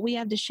benefit of what we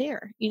have to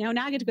share.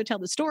 Now I get to go tell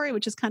the story,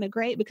 which is kind of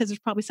great because there's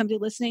probably somebody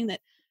listening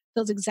that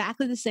feels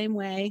exactly the same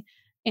way.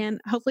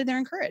 And hopefully they're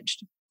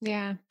encouraged.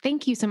 Yeah.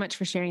 Thank you so much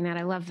for sharing that.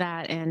 I love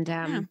that.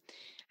 And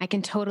I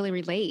can totally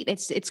relate.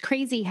 It's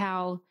crazy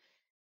how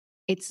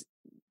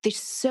there's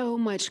so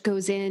much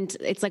goes into,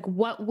 it's like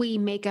what we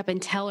make up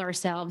and tell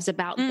ourselves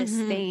about this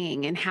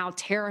thing and how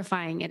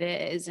terrifying it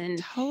is. And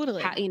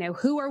totally, how,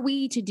 who are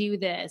we to do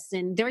this?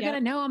 And they're going to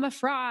know I'm a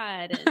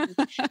fraud and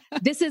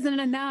this isn't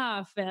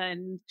enough.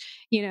 And,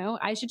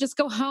 I should just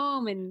go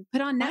home and put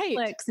on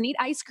Netflix and eat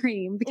ice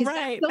cream because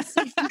that feels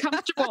safe and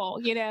comfortable,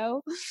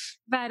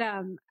 But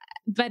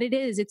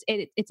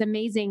it's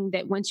amazing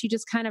that once you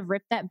just kind of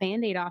rip that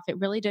Band-Aid off, it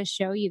really does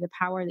show you the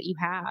power that you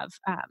have.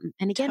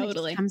 And again, it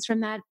just comes from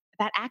that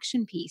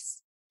action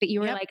piece that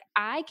you were like,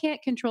 I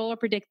can't control or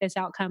predict this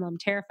outcome. I'm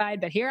terrified,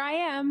 but here I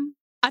am.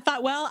 I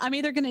thought, well, I'm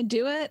either going to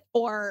do it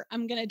or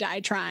I'm going to die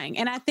trying.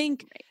 And I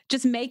think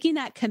just making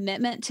that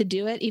commitment to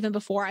do it, even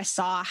before I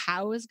saw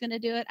how I was going to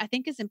do it, I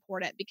think is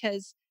important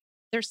because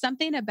there's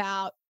something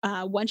about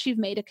once you've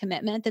made a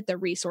commitment that the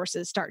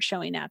resources start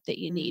showing up that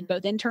you need,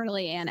 both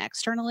internally and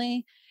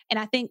externally. And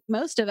I think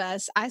most of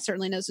us, I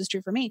certainly know this is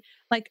true for me.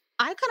 Like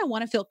I kind of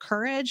want to feel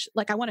courage.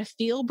 Like I want to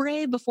feel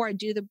brave before I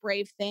do the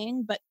brave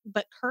thing.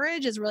 But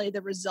courage is really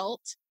the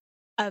result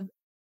of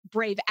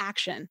brave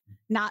action,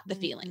 not the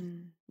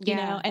feeling,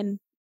 and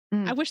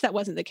I wish that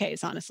wasn't the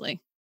case,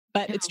 honestly,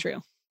 but it's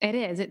true. It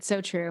is. It's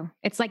so true.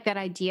 It's like that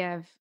idea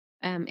of,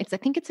 I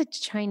think it's a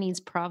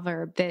Chinese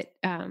proverb that,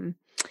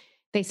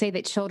 they say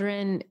that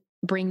children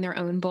bring their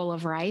own bowl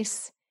of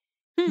rice,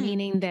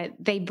 meaning that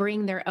they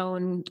bring their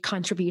own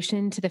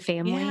contribution to the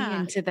family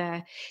and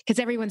because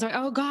everyone's like,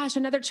 oh gosh,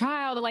 another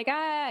child. Like,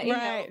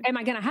 am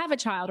I going to have a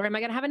child or am I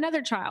going to have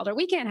another child or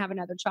we can't have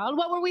another child?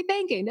 What were we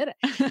thinking?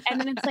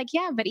 And then it's like,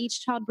 but each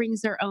child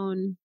brings their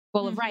own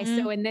bowl of rice.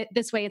 So in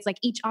this way, it's like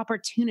each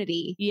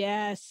opportunity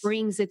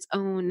brings its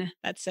own.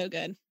 That's so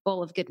good.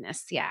 Bowl of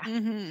goodness. Yeah.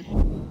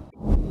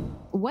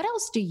 What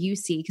else do you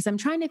see? Because I'm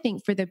trying to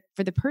think for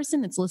the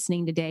person that's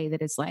listening today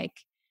that is like,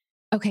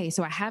 okay,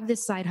 so I have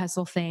this side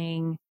hustle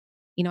thing.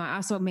 I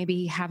also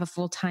maybe have a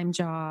full-time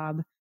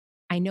job.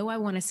 I know I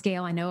want to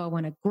scale. I know I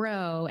want to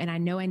grow. And I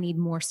know I need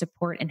more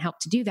support and help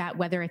to do that,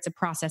 whether it's a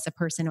process, a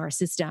person, or a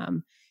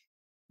system.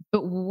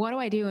 But what do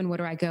I do and where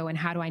do I go? And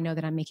how do I know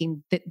that I'm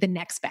making the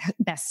next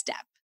best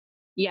step?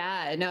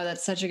 Yeah, no,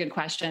 that's such a good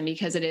question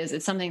because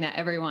it's something that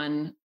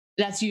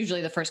that's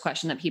usually the first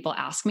question that people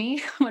ask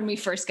me when we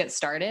first get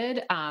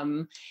started.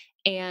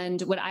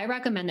 And what I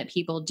recommend that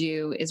people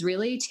do is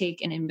really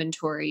take an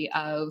inventory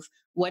of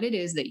what it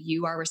is that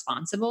you are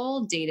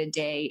responsible day to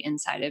day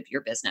inside of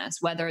your business,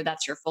 whether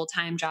that's your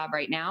full-time job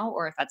right now,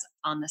 or if that's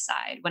on the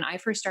side. When I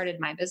first started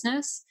my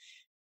business,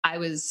 I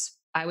was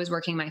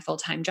working my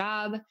full-time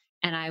job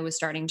and I was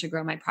starting to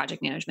grow my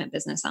project management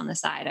business on the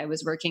side. I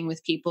was working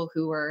with people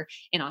who were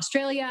in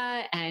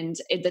Australia and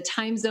the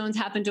time zones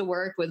happened to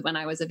work with when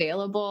I was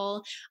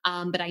available.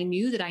 But I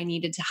knew that I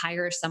needed to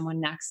hire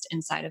someone next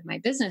inside of my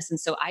business. And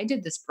so I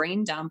did this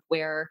brain dump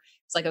where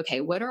it's like,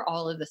 okay, what are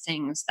all of the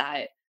things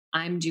that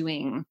I'm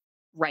doing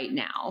right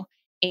now?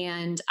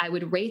 And I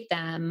would rate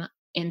them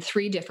in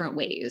 3 different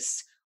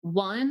ways.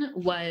 One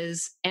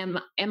was, am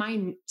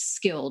I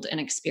skilled and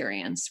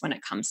experienced when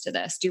it comes to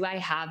this? Do I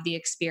have the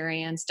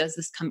experience? Does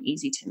this come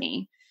easy to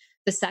me?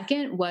 The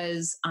second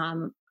was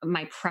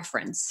my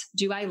preference.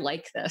 Do I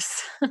like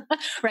this?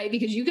 Right?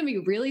 Because you can be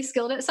really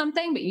skilled at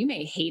something, but you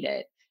may hate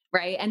it.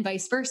 Right. And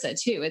vice versa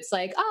too. It's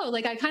like, oh,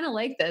 like I kind of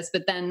like this,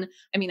 but then,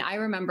 I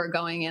remember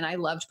going and I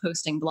loved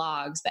posting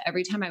blogs, but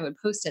every time I would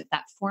post it,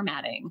 that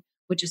formatting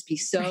would just be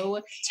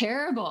so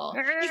terrible.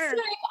 It's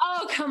like,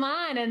 oh, come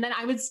on. And then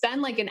I would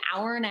spend like an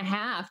hour and a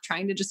half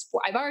trying to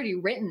I've already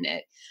written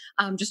it,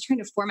 just trying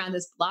to format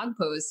this blog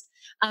post.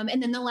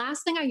 And then the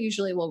last thing I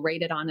usually will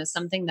rate it on is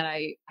something that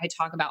I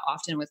talk about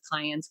often with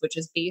clients, which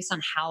is based on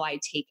how I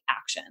take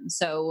action.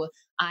 So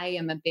I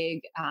am a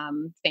big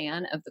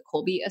fan of the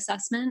Kolbe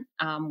assessment,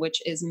 which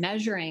is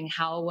measuring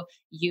how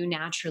you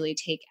naturally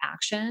take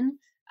action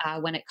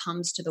when it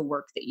comes to the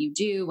work that you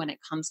do, when it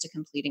comes to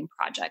completing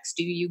projects.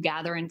 Do you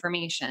gather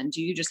information?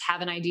 Do you just have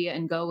an idea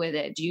and go with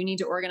it? Do you need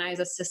to organize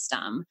a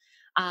system?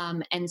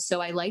 And so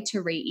I like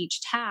to rate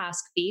each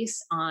task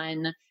based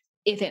on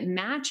if it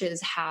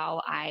matches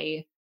how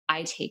I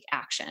take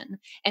action.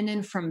 And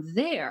then from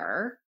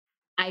there,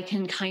 I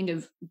can kind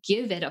of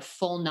give it a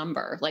full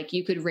number. Like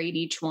you could rate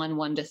each one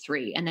 1 to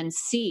 3 and then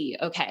see,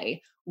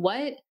 okay,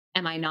 what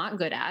am I not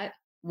good at?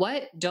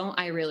 What don't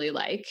I really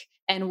like?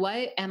 And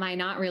what am I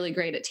not really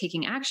great at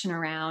taking action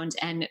around,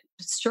 and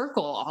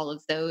circle all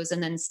of those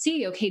and then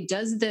see, okay,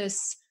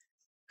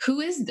 who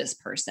is this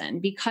person?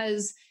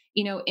 Because,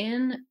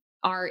 in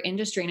our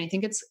industry, and I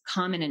think it's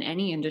common in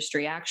any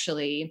industry,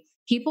 actually,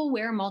 people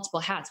wear multiple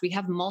hats. We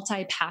have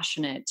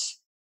multi-passionate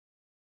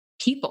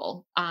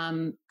people,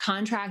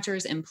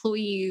 contractors,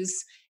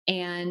 employees.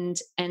 And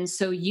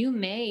so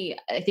I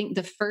think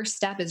the first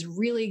step is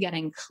really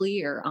getting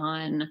clear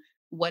on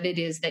what it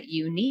is that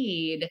you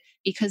need,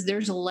 because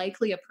there's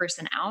likely a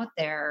person out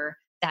there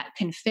that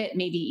can fit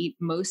maybe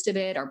most of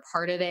it or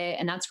part of it.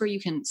 And that's where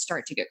you can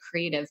start to get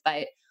creative.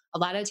 But a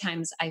lot of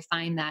times I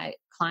find that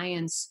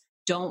clients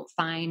don't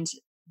find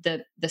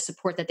the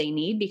support that they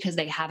need because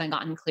they haven't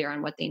gotten clear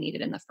on what they needed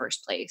in the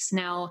first place.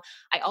 Now,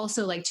 I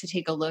also like to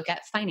take a look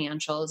at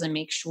financials and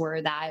make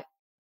sure that,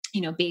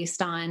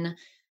 based on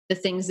the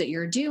things that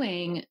you're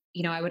doing,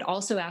 I would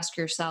also ask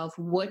yourself,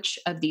 which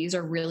of these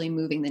are really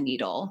moving the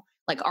needle?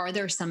 Like, are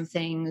there some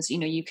things,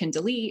 you can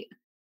delete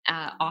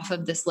off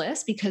of this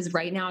list, because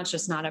right now it's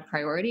just not a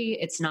priority.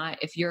 It's not,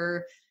 if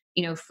you're,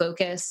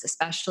 focus,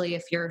 especially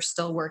if you're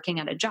still working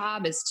at a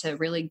job, is to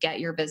really get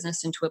your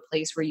business into a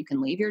place where you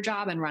can leave your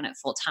job and run it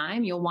full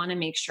time. You'll want to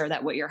make sure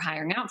that what you're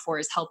hiring out for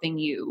is helping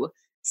you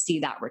see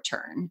that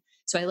return.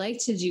 So I like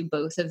to do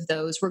both of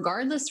those,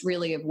 regardless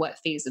really of what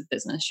phase of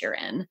business you're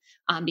in,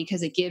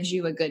 because it gives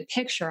you a good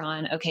picture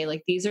on, okay,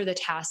 like these are the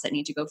tasks that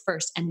need to go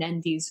first, and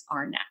then these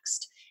are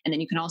next. And then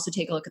you can also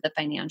take a look at the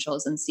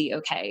financials and see,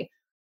 okay,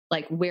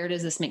 like, where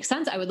does this make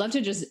sense? I would love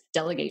to just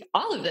delegate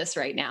all of this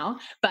right now,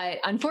 but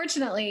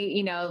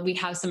unfortunately, we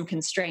have some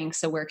constraints.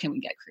 So where can we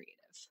get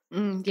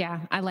creative?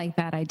 Yeah, I like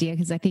that idea,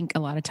 because I think a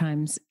lot of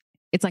times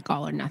it's like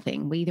all or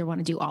nothing. We either want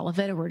to do all of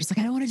it, or we're just like,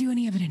 I don't want to do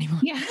any of it anymore.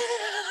 Yeah.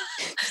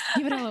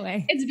 Give it all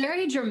away. It's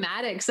very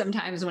dramatic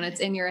sometimes when it's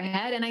in your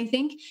head. And I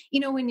think,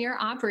 when you're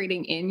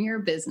operating in your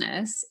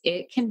business,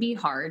 it can be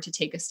hard to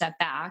take a step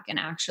back and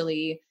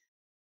actually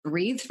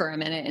breathe for a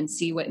minute and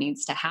see what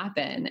needs to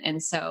happen.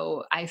 And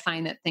so I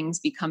find that things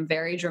become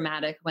very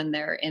dramatic when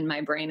they're in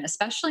my brain,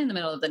 especially in the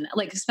middle of the night,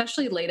 like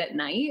especially late at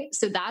night.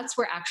 So that's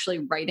where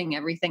actually writing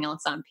everything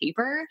else on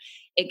paper,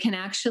 it can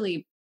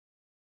actually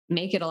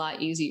make it a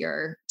lot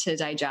easier to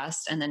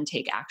digest and then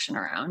take action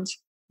around.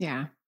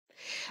 Yeah.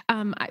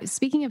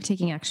 Speaking of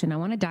taking action, I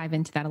want to dive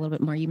into that a little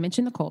bit more. You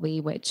mentioned the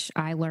Kolbe, which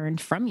I learned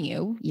from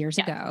you years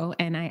ago.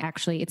 And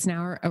it's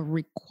now a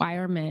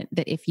requirement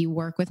that if you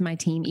work with my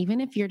team, even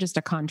if you're just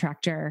a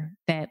contractor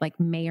that like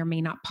may or may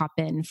not pop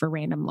in for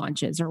random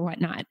launches or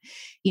whatnot,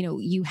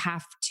 you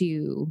have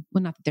to,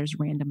 well, not that there's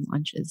random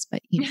launches,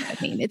 but you know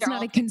what I mean? It's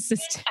not a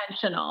consistent,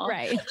 intentional.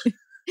 Right.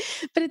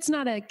 But it's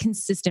not a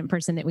consistent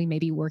person that we may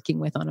be working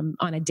with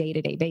on a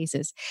day-to-day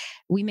basis.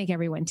 We make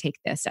everyone take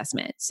the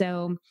assessment.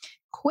 So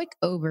quick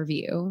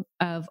overview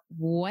of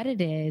what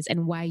it is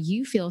and why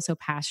you feel so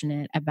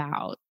passionate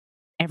about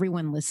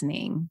everyone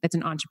listening that's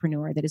an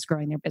entrepreneur that is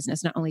growing their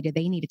business. Not only do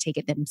they need to take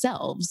it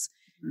themselves,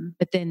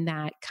 but then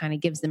that kind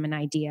of gives them an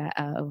idea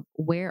of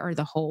where are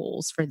the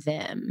holes for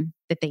them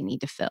that they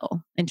need to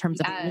fill in terms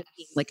of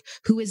like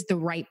who is the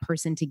right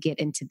person to get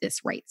into this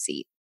right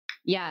seat.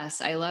 Yes,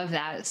 I love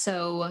that.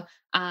 So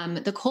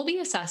the Kolbe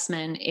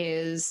assessment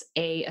is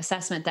a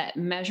assessment that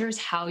measures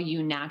how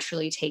you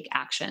naturally take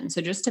action.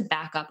 So just to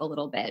back up a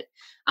little bit,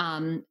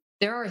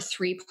 there are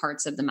 3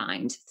 parts of the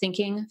mind: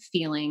 thinking,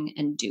 feeling,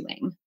 and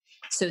doing.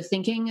 So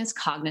thinking is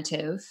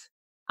cognitive.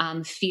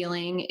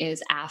 Feeling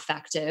is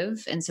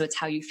affective. And so it's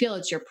how you feel.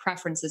 It's your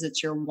preferences.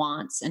 It's your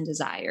wants and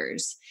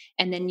desires.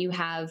 And then you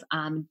have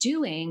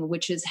doing,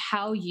 which is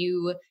how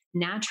you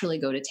naturally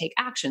go to take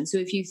action. So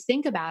if you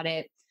think about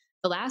it,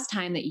 the last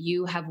time that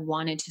you have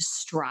wanted to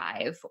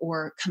strive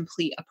or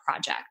complete a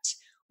project,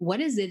 what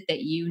is it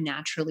that you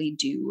naturally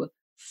do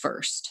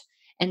first?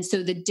 And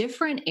so the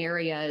different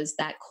areas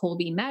that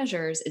Kolbe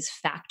measures is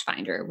fact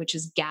finder, which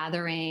is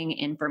gathering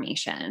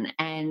information.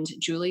 And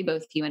Julie,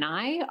 both you and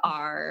I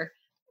are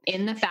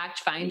in the fact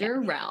finder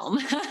realm.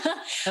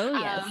 Oh,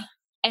 yes.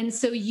 And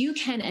so you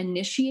can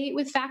initiate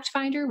with fact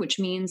finder, which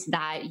means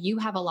that you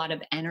have a lot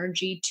of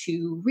energy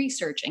to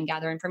research and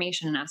gather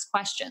information and ask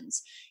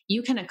questions.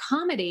 You can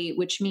accommodate,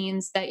 which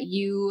means that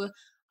you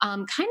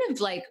kind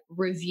of like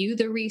review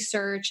the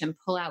research and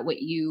pull out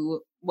what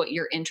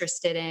you're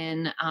interested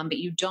in, but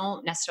you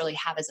don't necessarily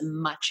have as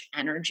much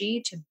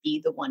energy to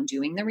be the one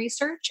doing the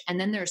research. And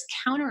then there's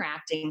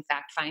counteracting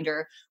fact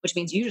finder, which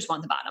means you just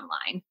want the bottom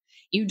line.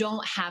 You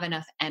don't have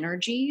enough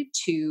energy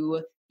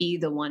to be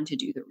the one to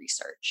do the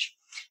research.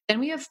 Then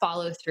we have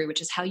follow through,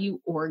 which is how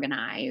you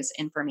organize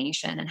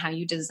information and how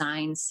you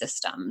design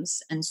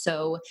systems. And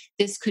so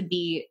this could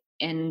be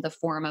in the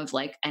form of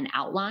like an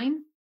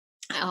outline.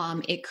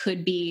 It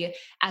could be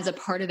as a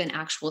part of an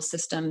actual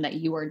system that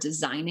you are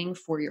designing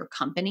for your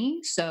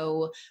company.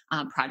 So,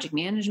 project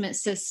management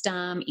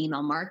system,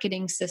 email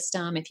marketing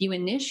system. If you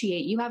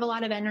initiate, you have a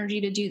lot of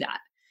energy to do that.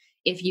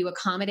 If you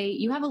accommodate,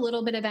 you have a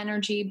little bit of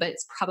energy, but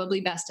it's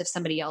probably best if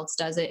somebody else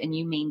does it and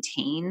you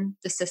maintain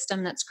the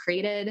system that's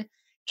created.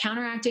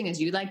 Counteracting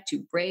is you like to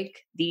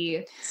break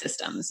the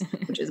systems,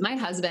 which is my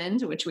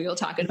husband, which we will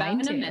talk about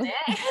in a minute.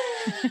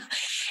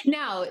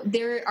 Now,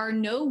 there are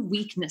no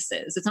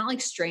weaknesses. It's not like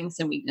strengths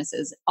and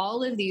weaknesses.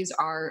 All of these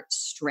are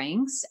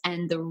strengths.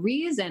 And the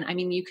reason, I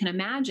mean, you can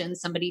imagine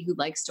somebody who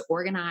likes to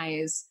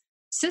organize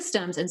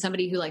systems and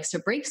somebody who likes to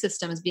break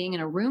systems being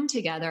in a room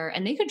together,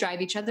 and they could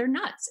drive each other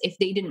nuts if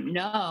they didn't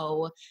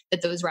know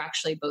that those were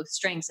actually both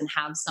strengths and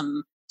have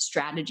some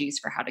strategies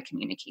for how to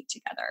communicate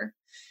together.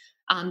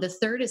 The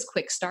third is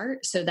quick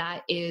start. So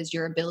that is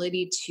your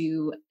ability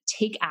to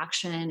take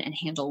action and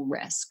handle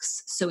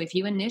risks. So if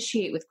you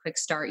initiate with quick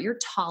start, your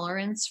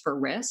tolerance for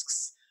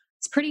risks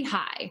is pretty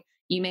high.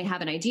 You may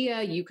have an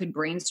idea, you could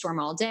brainstorm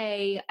all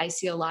day. I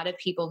see a lot of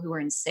people who are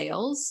in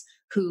sales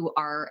who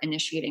are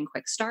initiating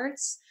quick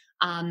starts.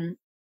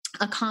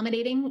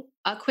 Accommodating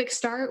a quick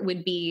start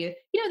would be,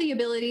 the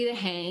ability to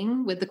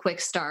hang with the quick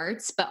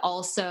starts, but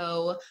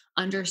also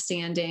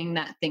understanding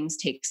that things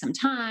take some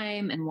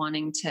time and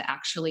wanting to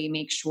actually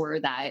make sure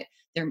that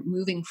they're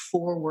moving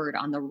forward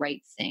on the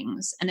right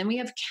things. And then we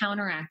have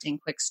counteracting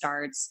quick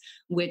starts,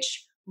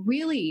 which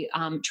really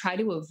try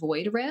to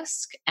avoid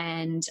risk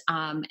and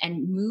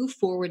move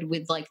forward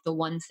with like the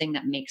one thing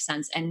that makes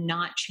sense and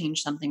not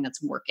change something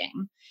that's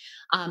working.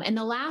 And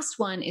the last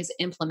one is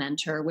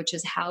implementer, which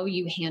is how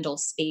you handle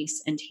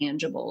space and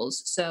tangibles.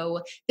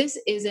 So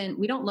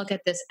we don't look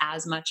at this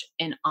as much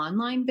in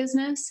online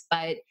business,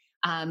 but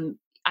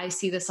I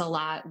see this a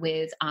lot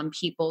with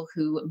people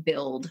who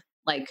build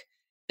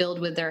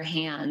with their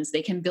hands.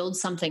 They can build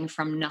something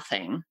from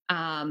nothing.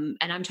 And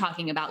I'm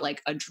talking about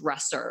like a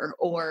dresser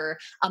or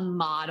a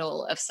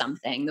model of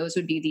something. Those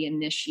would be the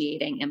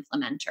initiating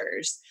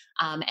implementers.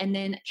 And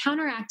then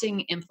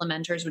counteracting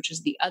implementers, which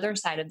is the other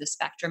side of the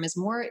spectrum, is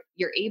more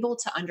you're able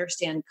to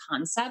understand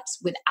concepts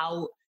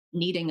without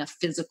needing a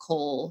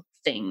physical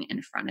thing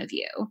in front of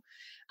you.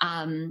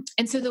 And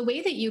so the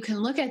way that you can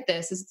look at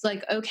this is it's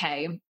like,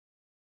 okay,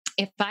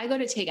 if I go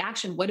to take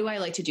action, what do I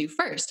like to do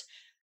first?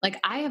 Like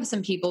I have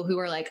some people who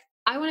are like,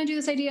 I want to do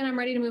this idea and I'm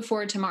ready to move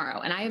forward tomorrow.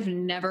 And I have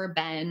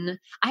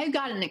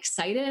gotten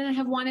excited and I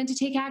have wanted to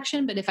take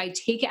action. But if I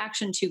take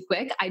action too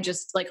quick, I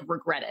just like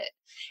regret it.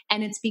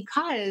 And it's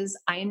because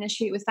I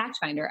initiate with Fact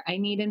Finder. I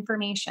need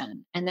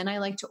information. And then I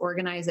like to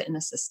organize it in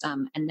a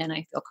system. And then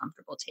I feel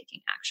comfortable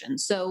taking action.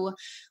 So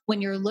when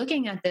you're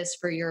looking at this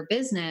for your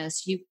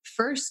business, you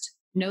first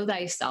know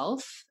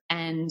thyself.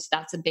 And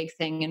that's a big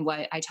thing in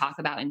what I talk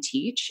about and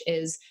teach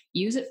is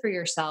use it for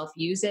yourself,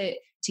 use it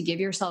to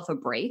give yourself a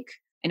break.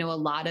 I know a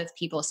lot of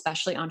people,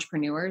 especially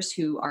entrepreneurs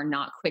who are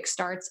not quick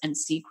starts and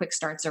see quick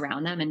starts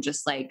around them and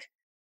just like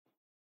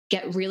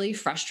get really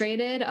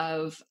frustrated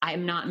of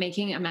I'm not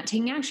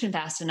taking action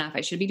fast enough.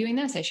 I should be doing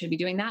this. I should be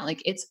doing that.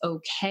 Like, it's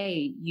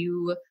okay.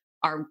 You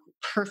are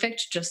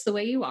perfect just the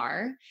way you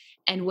are.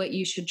 And what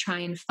you should try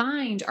and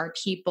find are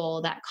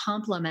people that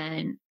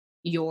complement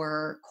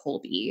your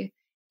Colby.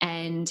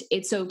 And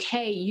it's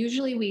okay.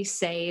 Usually we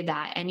say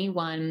that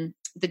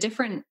the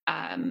different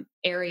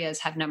areas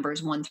have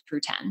numbers 1 through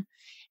 10.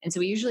 And so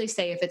we usually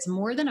say if it's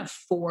more than a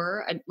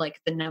 4, like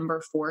the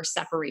number 4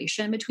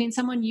 separation between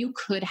someone, you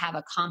could have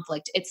a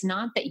conflict. It's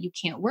not that you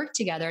can't work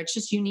together. It's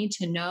just you need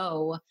to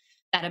know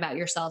that about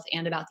yourself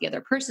and about the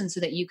other person so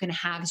that you can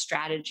have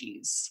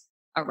strategies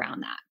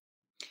around that.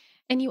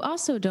 And you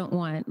also don't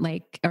want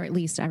or at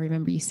least I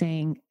remember you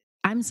saying,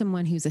 I'm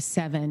someone who's a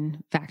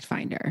 7 fact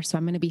finder. So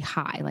I'm going to be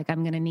high. Like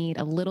I'm going to need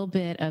a little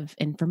bit of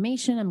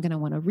information. I'm going to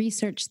want to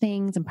research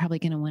things. I'm probably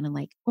going to want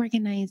to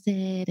organize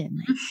it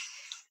and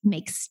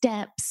make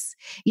steps,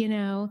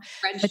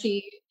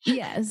 Spreadsheet.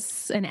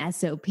 Yes, an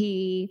SOP.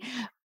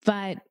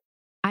 But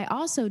I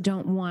also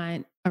don't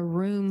want a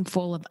room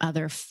full of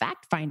other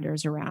fact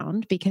finders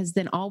around because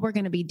then all we're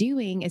going to be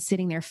doing is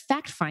sitting there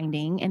fact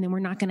finding and then we're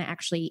not going to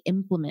actually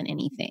implement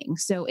anything.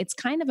 So it's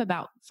kind of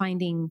about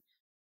finding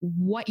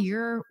what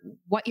your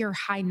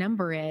high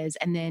number is.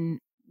 And then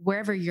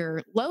wherever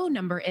your low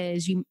number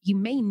is, you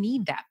may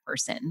need that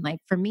person. Like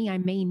for me, I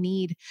may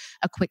need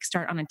a quick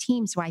start on a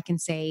team so I can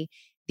say,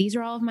 these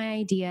are all of my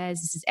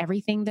ideas. This is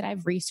everything that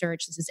I've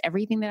researched. This is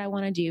everything that I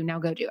want to do. Now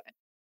go do it.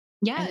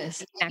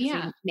 Yes. And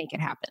actually make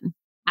it happen.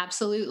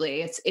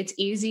 Absolutely. It's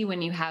easy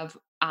when you have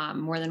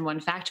more than one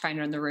fact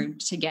finder in the room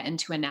to get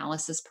into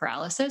analysis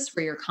paralysis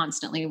where you're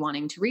constantly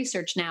wanting to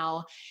research.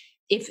 Now,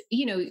 if,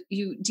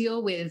 you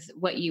deal with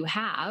what you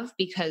have,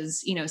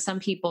 because, some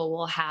people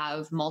will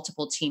have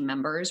multiple team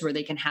members where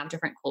they can have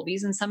different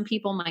Colbys and some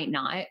people might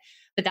not,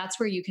 but that's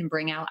where you can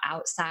bring out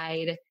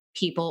outside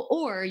people,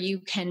 or you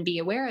can be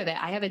aware of it.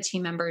 I have a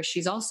team member.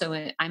 She's also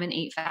I'm an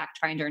 8 fact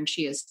finder and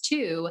she is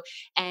too.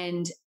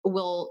 And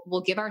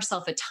we'll give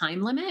ourselves a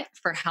time limit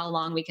for how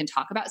long we can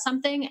talk about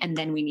something. And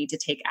then we need to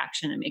take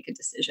action and make a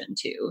decision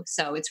too.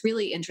 So it's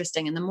really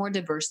interesting. And the more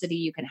diversity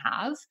you can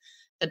have,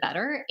 the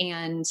better.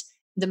 And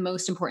the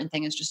most important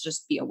thing is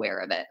just be aware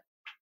of it.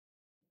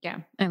 Yeah,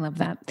 I love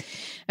that.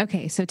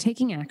 Okay. So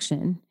taking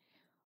action,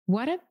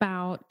 what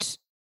about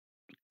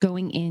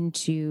going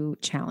into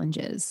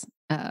challenges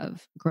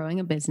of growing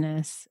a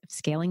business, of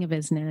scaling a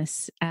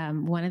business?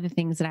 One of the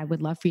things that I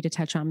would love for you to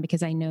touch on,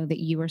 because I know that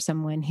you are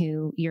someone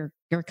who you're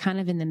kind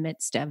of in the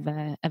midst of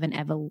a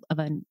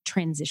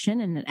transition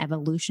and an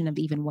evolution of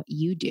even what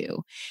you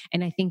do.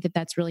 And I think that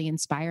that's really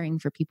inspiring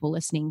for people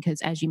listening,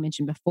 because as you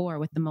mentioned before,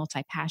 with the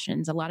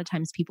multi-passions, a lot of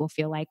times people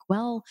feel like,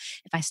 well,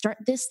 if I start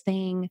this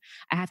thing,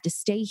 I have to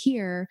stay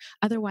here.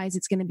 Otherwise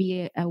it's going to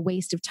be a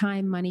waste of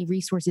time, money,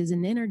 resources,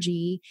 and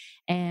energy.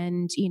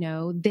 And,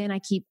 then I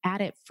keep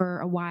at it for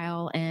a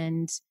while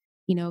and,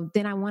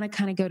 then I want to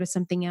kind of go to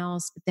something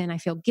else, but then I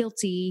feel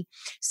guilty.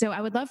 So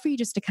I would love for you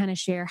just to kind of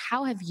share,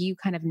 how have you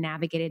kind of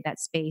navigated that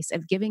space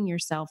of giving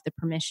yourself the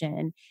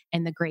permission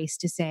and the grace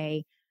to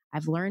say,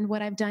 I've learned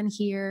what I've done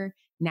here.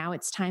 Now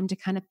it's time to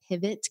kind of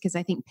pivot, because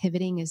I think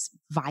pivoting is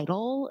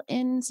vital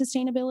in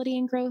sustainability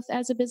and growth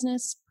as a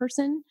business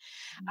person.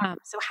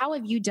 So how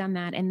have you done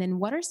that? And then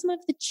what are some of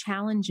the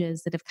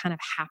challenges that have kind of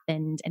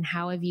happened, and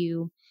how have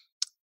you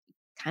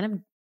kind of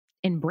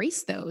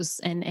embrace those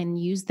and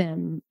use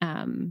them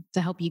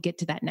to help you get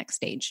to that next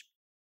stage?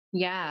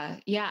 Yeah.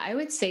 I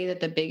would say that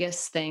the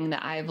biggest thing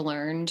that I've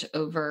learned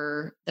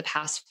over the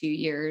past few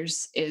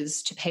years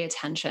is to pay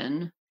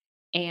attention.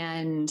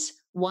 And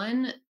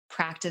one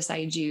practice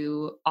I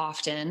do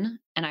often,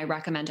 and I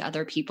recommend to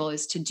other people,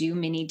 is to do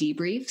mini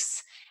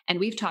debriefs. And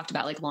we've talked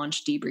about like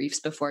launch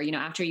debriefs before,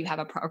 after you have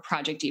a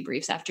project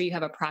debriefs, after you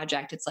have a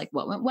project, it's like,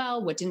 what went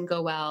well, what didn't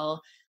go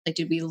well? Like,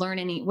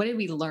 what did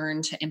we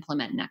learn to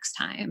implement next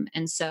time?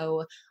 And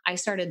so I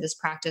started this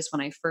practice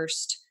when I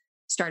first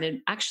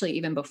started, actually,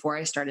 even before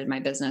I started my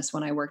business,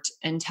 when I worked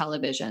in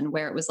television,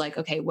 where it was like,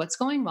 okay, what's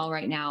going well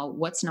right now?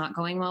 What's not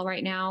going well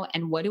right now?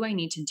 And what do I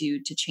need to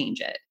do to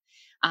change it?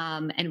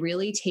 And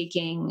really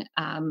taking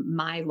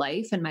my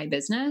life and my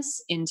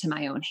business into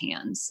my own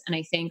hands. And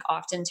I think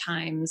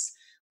oftentimes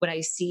what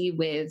I see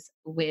with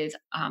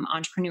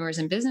entrepreneurs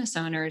and business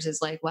owners is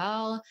like,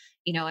 well,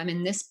 I'm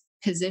in this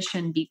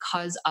position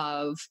because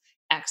of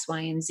X, Y,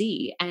 and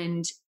Z.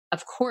 And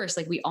of course,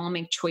 like, we all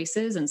make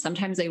choices, and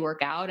sometimes they work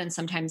out and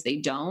sometimes they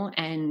don't.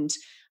 And,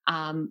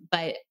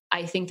 but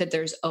I think that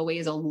there's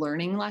always a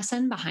learning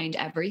lesson behind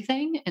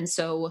everything. And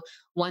so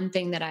one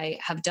thing that I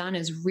have done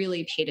is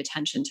really paid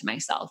attention to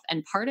myself.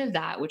 And part of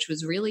that, which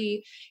was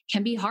really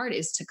can be hard,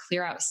 is to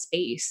clear out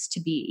space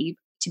to be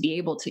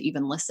able to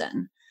even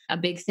listen. A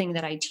big thing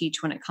that I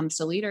teach when it comes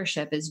to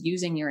leadership is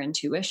using your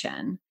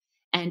intuition.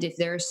 And if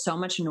there's so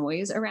much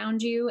noise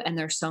around you and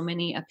there's so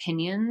many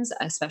opinions,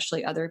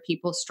 especially other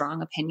people's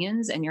strong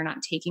opinions, and you're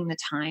not taking the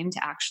time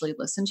to actually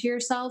listen to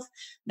yourself,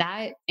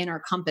 that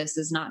inner compass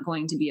is not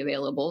going to be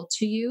available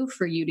to you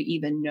for you to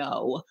even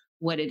know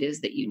what it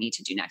is that you need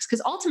to do next.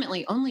 Because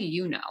ultimately, only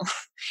you know.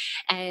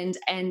 And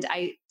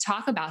I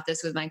talk about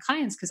this with my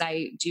clients, because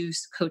I do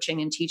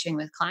coaching and teaching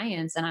with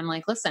clients. And I'm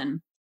like,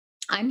 listen,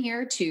 I'm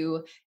here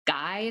to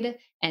guide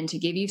and to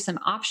give you some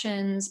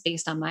options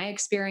based on my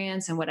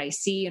experience and what I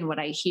see and what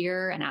I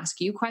hear, and ask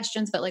you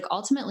questions. But like,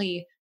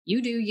 ultimately,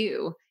 you do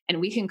you,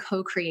 and we can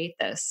co-create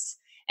this.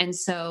 And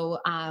so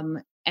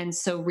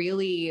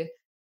really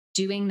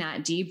doing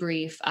that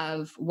debrief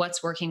of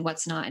what's working,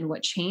 what's not, and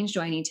what change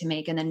do I need to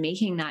make, and then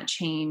making that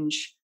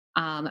change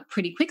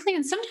pretty quickly.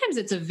 And sometimes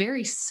it's a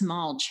very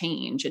small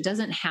change. It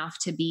doesn't have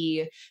to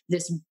be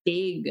this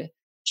big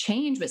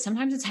change, but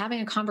sometimes it's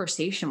having a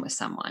conversation with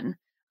someone.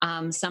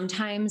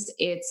 Sometimes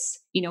it's,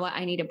 what,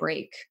 I need a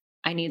break.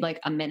 I need like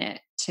a minute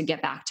to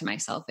get back to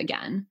myself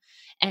again.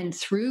 And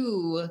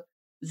through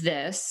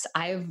this,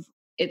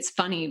 it's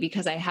funny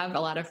because I have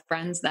a lot of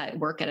friends that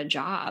work at a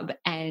job,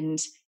 and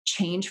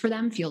change for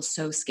them feels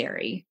so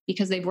scary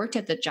because they've worked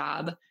at the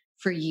job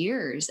for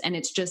years. And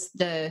it's just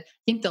I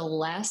think the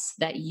less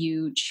that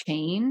you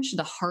change,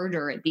 the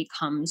harder it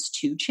becomes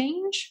to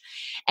change.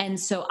 And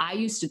so I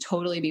used to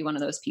totally be one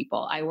of those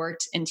people. I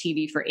worked in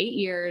TV for 8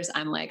 years.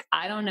 I'm like,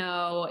 I don't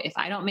know, if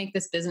I don't make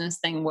this business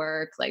thing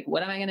work, like,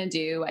 what am I going to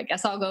do? I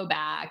guess I'll go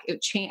back.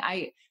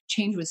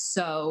 Change was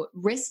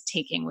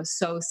risk-taking was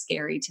so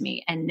scary to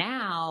me. And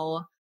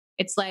now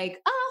it's like,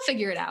 oh, I'll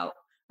figure it out.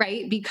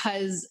 Right.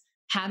 Because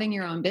having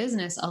your own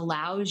business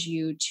allows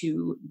you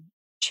to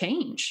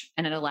change,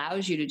 and it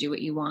allows you to do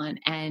what you want.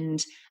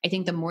 And I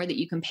think the more that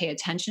you can pay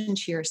attention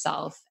to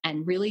yourself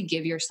and really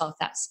give yourself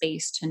that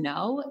space to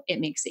know,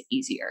 it makes it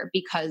easier.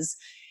 Because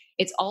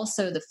it's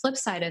also the flip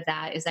side of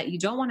that is that you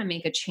don't want to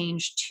make a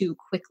change too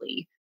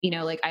quickly.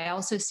 Like I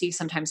also see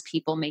sometimes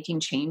people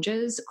making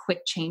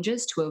quick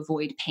changes to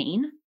avoid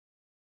pain,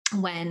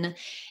 when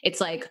it's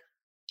like,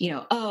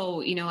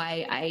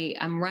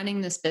 I'm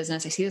running this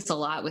business. I see this a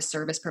lot with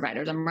service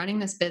providers. I'm running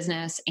this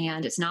business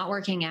and it's not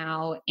working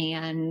out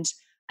and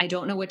I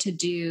don't know what to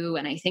do.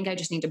 And I think I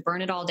just need to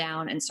burn it all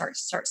down and start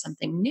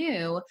something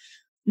new.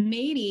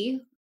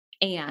 Maybe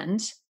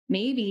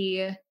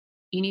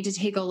you need to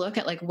take a look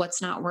at like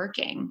what's not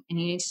working, and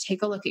you need to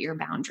take a look at your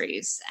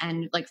boundaries.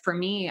 And like for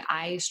me,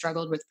 I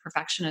struggled with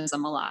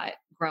perfectionism a lot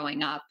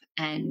growing up,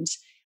 and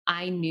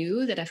I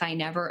knew that if I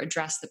never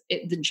addressed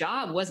the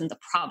job wasn't the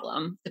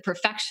problem, the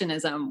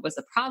perfectionism was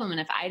the problem. And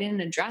if I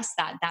didn't address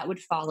that, that would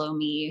follow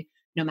me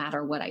no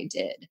matter what I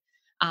did.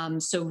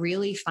 So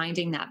really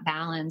finding that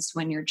balance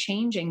when you're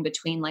changing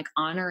between like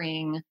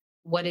honoring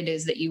what it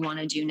is that you want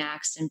to do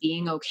next and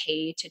being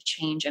okay to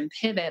change and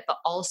pivot, but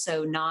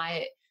also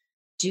not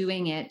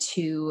doing it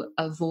to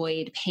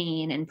avoid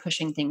pain and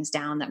pushing things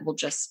down that will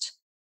just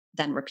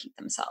then repeat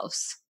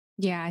themselves.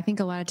 Yeah, I think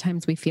a lot of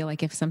times we feel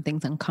like if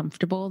something's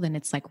uncomfortable, then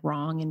it's like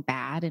wrong and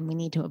bad and we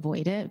need to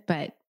avoid it.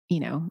 But,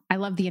 I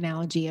love the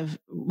analogy of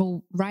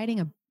learning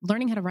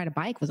how to ride a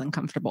bike was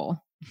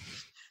uncomfortable.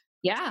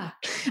 Yeah.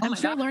 I'm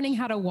sure learning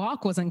how to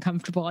walk was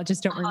uncomfortable. I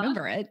just don't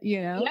remember it,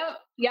 Yep.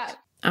 Yeah.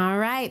 All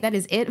right, that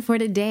is it for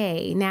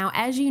today. Now,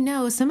 as you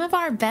know, some of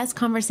our best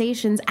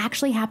conversations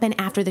actually happen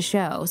after the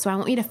show. So I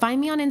want you to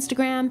find me on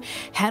Instagram,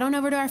 head on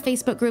over to our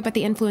Facebook group at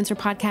the Influencer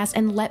Podcast,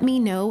 and let me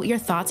know your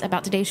thoughts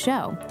about today's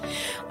show.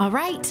 All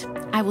right,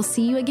 I will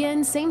see you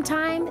again, same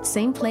time,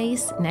 same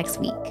place next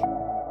week.